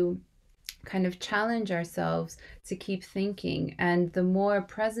to kind of challenge ourselves to keep thinking? And the more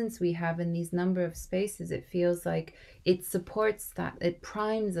presence we have in these number of spaces, it feels like it supports that, it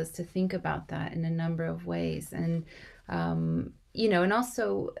primes us to think about that in a number of ways. And you know, and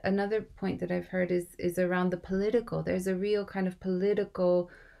also another point that I've heard is around the political. There's a real kind of political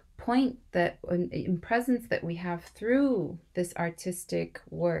point that in presence that we have through this artistic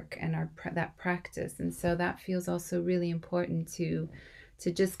work and that practice. And so that feels also really important to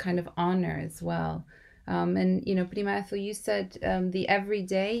just kind of honor as well. And, you know, Prima Ethel, you said the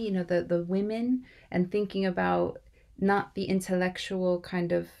everyday, you know, the women, and thinking about not the intellectual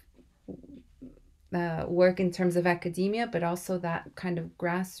kind of work in terms of academia, but also that kind of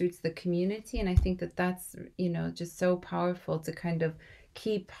grassroots, the community. And I think that that's, you know, just so powerful to kind of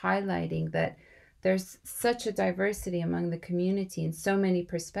keep highlighting that there's such a diversity among the community and so many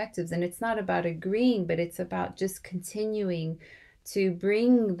perspectives. And it's not about agreeing, but it's about just continuing to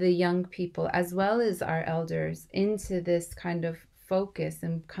bring the young people as well as our elders into this kind of focus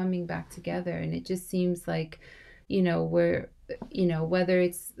and coming back together. And it just seems like, you know, we're, you know, whether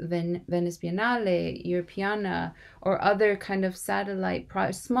it's Venice Biennale, Europeana, or other kind of satellite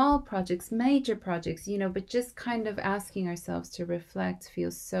small projects, major projects, you know, but just kind of asking ourselves to reflect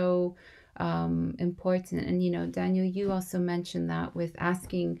feels so important. And, you know, Daniel, you also mentioned that with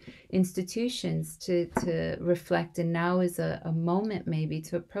asking institutions to reflect, and now is a moment maybe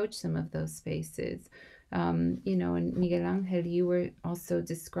to approach some of those spaces. You know, and Miguel Angel, you were also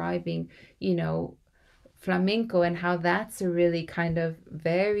describing, you know, flamenco and how that's a really kind of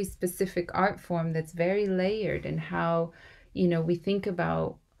very specific art form that's very layered, and how, you know, we think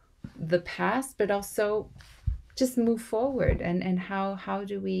about the past but also just move forward, and how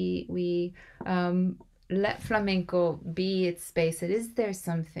do we let flamenco be its space? It is there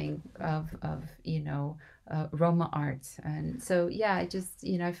something of you know, Roma art. And so yeah, I just,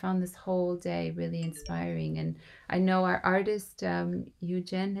 you know, I found this whole day really inspiring. And I know our artist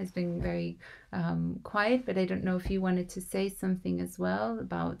Eugen has been very quiet, but I don't know if you wanted to say something as well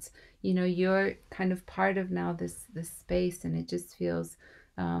about, you know, you're kind of part of now this space, and it just feels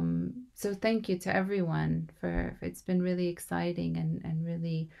so thank you to everyone for it's been really exciting and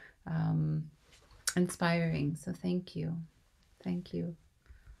really inspiring. So thank you.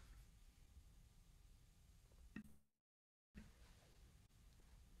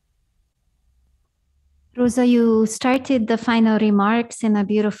 Rosa, you started the final remarks in a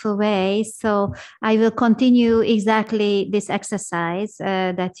beautiful way, so I will continue exactly this exercise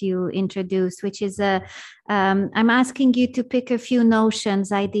that you introduced, which is I'm asking you to pick a few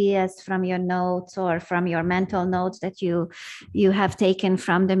notions, ideas from your notes or from your mental notes that you have taken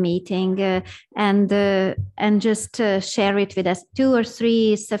from the meeting, and just share it with us. 2 or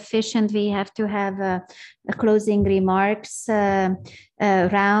 3 is sufficient. We have to have a closing remarks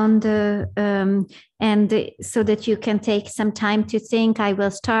round, and so that you can take some time to think. I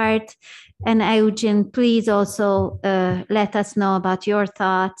will start. And Eugen, please also let us know about your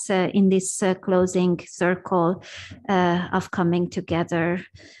thoughts in this closing circle of coming together.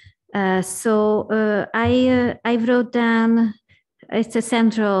 So I wrote down, it's a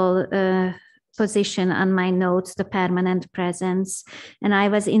central position on my notes, the permanent presence. And I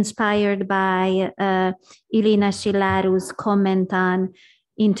was inspired by Ilina Shilaru's comment on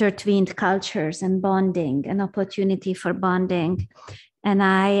intertwined cultures and bonding, an opportunity for bonding. And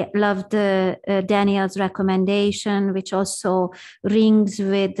I loved Daniel's recommendation, which also rings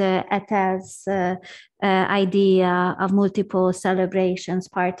with Ethel's idea of multiple celebrations,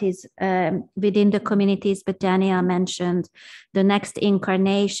 parties within the communities. But Daniel mentioned the next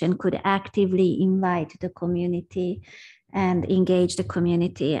incarnation could actively invite the community and engage the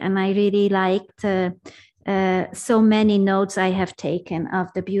community. And I really liked so many notes I have taken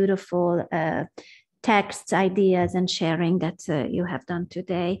of the beautiful texts, ideas, and sharing that you have done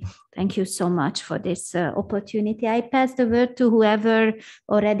today. Thank you so much for this opportunity. I pass the word to whoever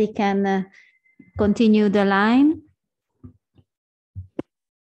already can continue the line.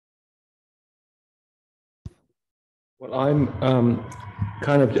 Well, I'm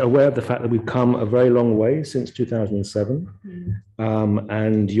kind of aware of the fact that we've come a very long way since 2007,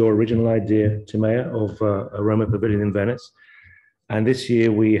 and your original idea, Timea, of a Roma pavilion in Venice. And this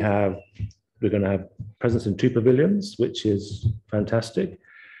year we're going to have presence in 2 pavilions, which is fantastic.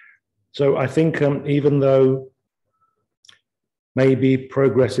 So I think even though maybe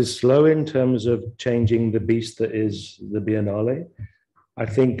progress is slow in terms of changing the beast that is the Biennale, I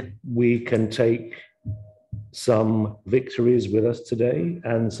think we can take some victories with us today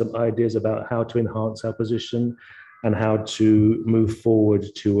and some ideas about how to enhance our position and how to move forward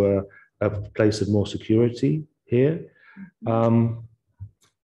to a place of more security here.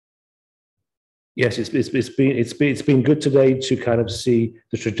 Yes, it's been good today to kind of see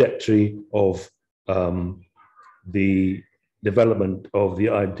the trajectory of the development of the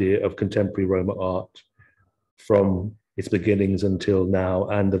idea of contemporary Roma art from its beginnings until now,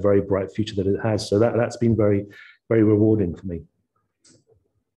 and the very bright future that it has. So that's been very, very rewarding for me.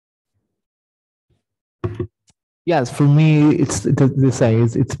 Yes, for me, it's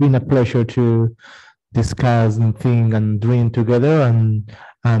been a pleasure to discuss and think and dream together,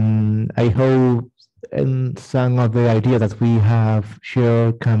 and I hope some of the ideas that we have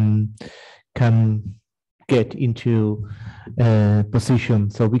shared can get into position,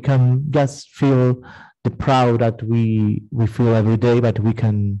 so we can just feel the proud that we feel every day, but we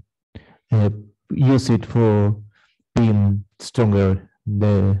can use it for being stronger in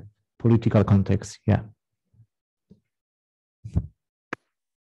the political context. Yeah.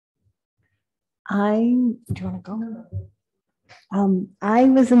 Do you want to go? I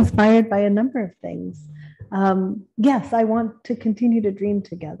was inspired by a number of things. Yes, I want to continue to dream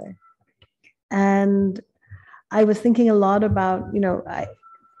together. And I was thinking a lot about,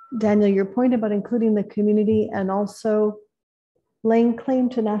 Daniel, your point about including the community and also laying claim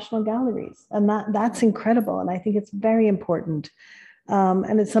to national galleries. And that's incredible. And I think it's very important.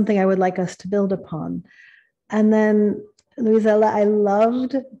 And it's something I would like us to build upon. And then, Luisella, I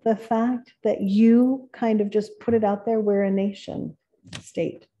loved the fact that you kind of just put it out there, we're a nation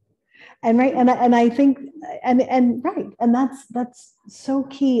state. And right, and I think, and right, and that's so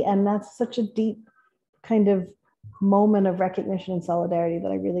key, and that's such a deep kind of moment of recognition and solidarity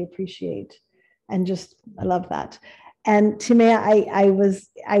that I really appreciate, and just I love that. And Timea,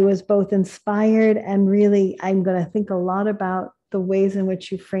 I was both inspired and really I'm going to think a lot about the ways in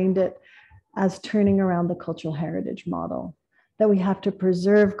which you framed it as turning around the cultural heritage model, that we have to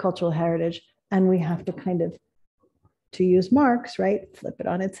preserve cultural heritage and we have to kind of, to use Marx, right, flip it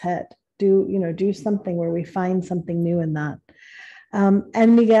on its head. Do something where we find something new in that.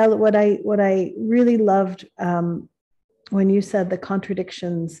 And Miguel, what I really loved when you said the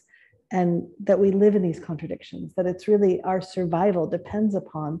contradictions and that we live in these contradictions, that it's really our survival depends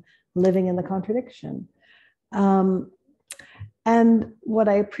upon living in the contradiction. And what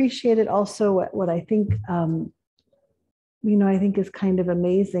I appreciated also, what I think, I think is kind of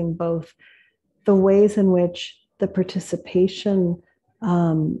amazing, both the ways in which the participation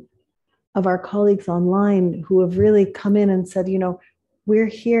of our colleagues online who have really come in and said, we're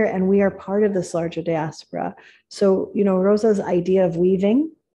here and we are part of this larger diaspora. So, Rosa's idea of weaving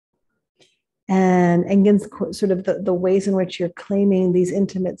and against sort of the ways in which you're claiming these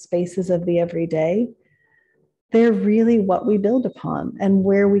intimate spaces of the everyday, they're really what we build upon and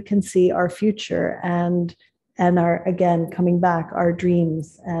where we can see our future and our, again, coming back, our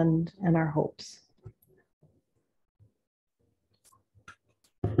dreams and our hopes.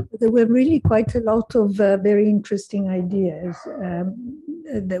 There were really quite a lot of very interesting ideas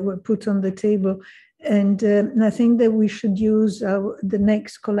that were put on the table. And I think that we should use the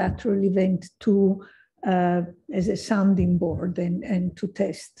next collateral event to as a sounding board and to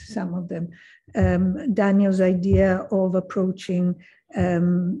test some of them. Daniel's idea of approaching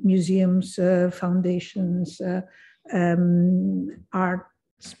museums, foundations, art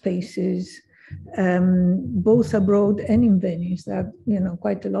spaces, both abroad and in Venice. There are,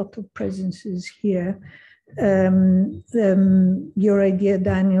 quite a lot of presences here. Your idea,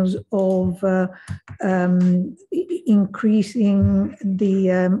 Daniels, of increasing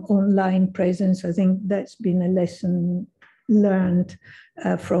the online presence, I think that's been a lesson learned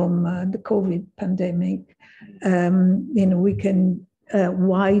from the COVID pandemic. We can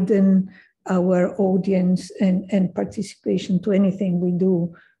widen our audience and participation to anything we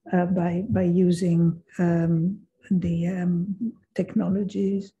do by using the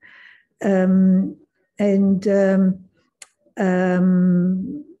technologies.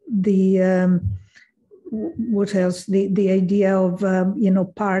 What else? The idea of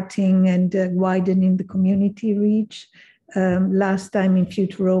parting and widening the community reach. Last time in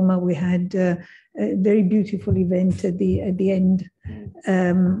Future Roma, we had a very beautiful event at the end.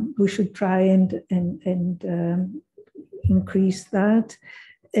 We should try and increase that.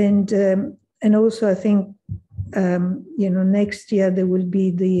 And also, I think next year there will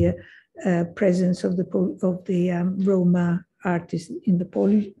be the presence of the Roma artists in the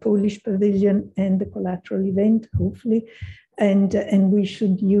Polish pavilion and the collateral event, hopefully, and we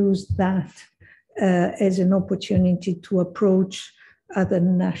should use that as an opportunity to approach other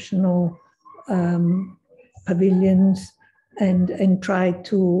national pavilions and try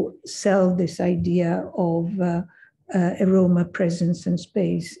to sell this idea of a Roma presence and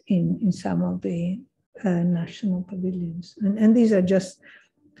space in some of the national pavilions. And these are just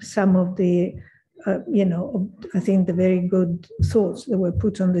some of the, I think the very good thoughts that were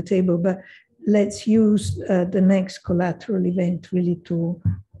put on the table, but let's use the next collateral event really to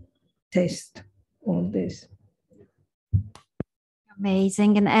test all this.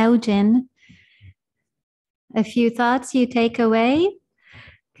 Amazing. And Eugen, a few thoughts you take away?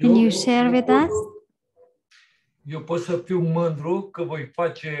 Can you share with us? Eu pot să fiu mândru că voi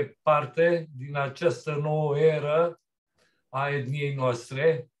face parte din această nouă eră a etniei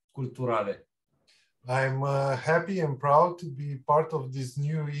noastre culturale. I'm happy and proud to be part of this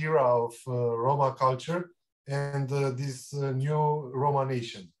new era of Roma culture and this new Roma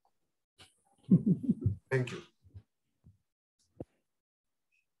nation. Thank you.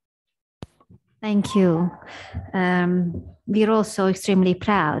 Thank you. We're also extremely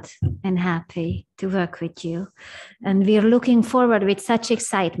proud and happy to work with you. And we're looking forward with such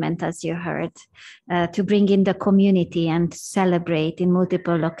excitement, as you heard, to bring in the community and celebrate in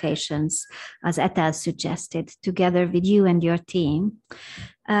multiple locations, as Etel suggested, together with you and your team.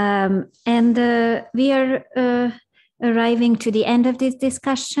 We are arriving to the end of this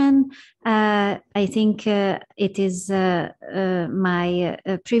discussion. I think it is my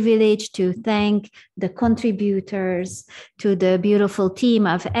privilege to thank the contributors to the beautiful team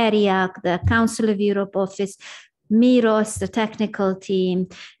of ERIAC, the Council of Europe office, Miros, the technical team,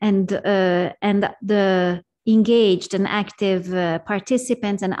 and the engaged and active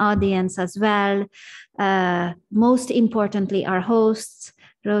participants and audience as well. Most importantly, our hosts,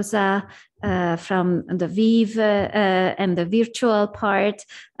 Rosa, from the VIV and the virtual part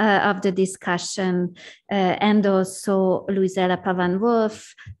of the discussion, and also Luisella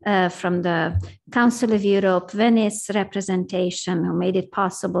Pavan-Wolf from the Council of Europe Venice representation, who made it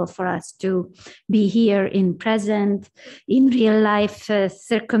possible for us to be here in present, in real life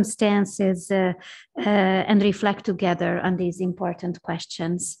circumstances, and reflect together on these important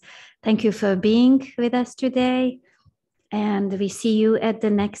questions. Thank you for being with us today. And we see you at the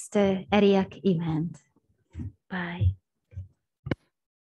next ERIAC event. Bye.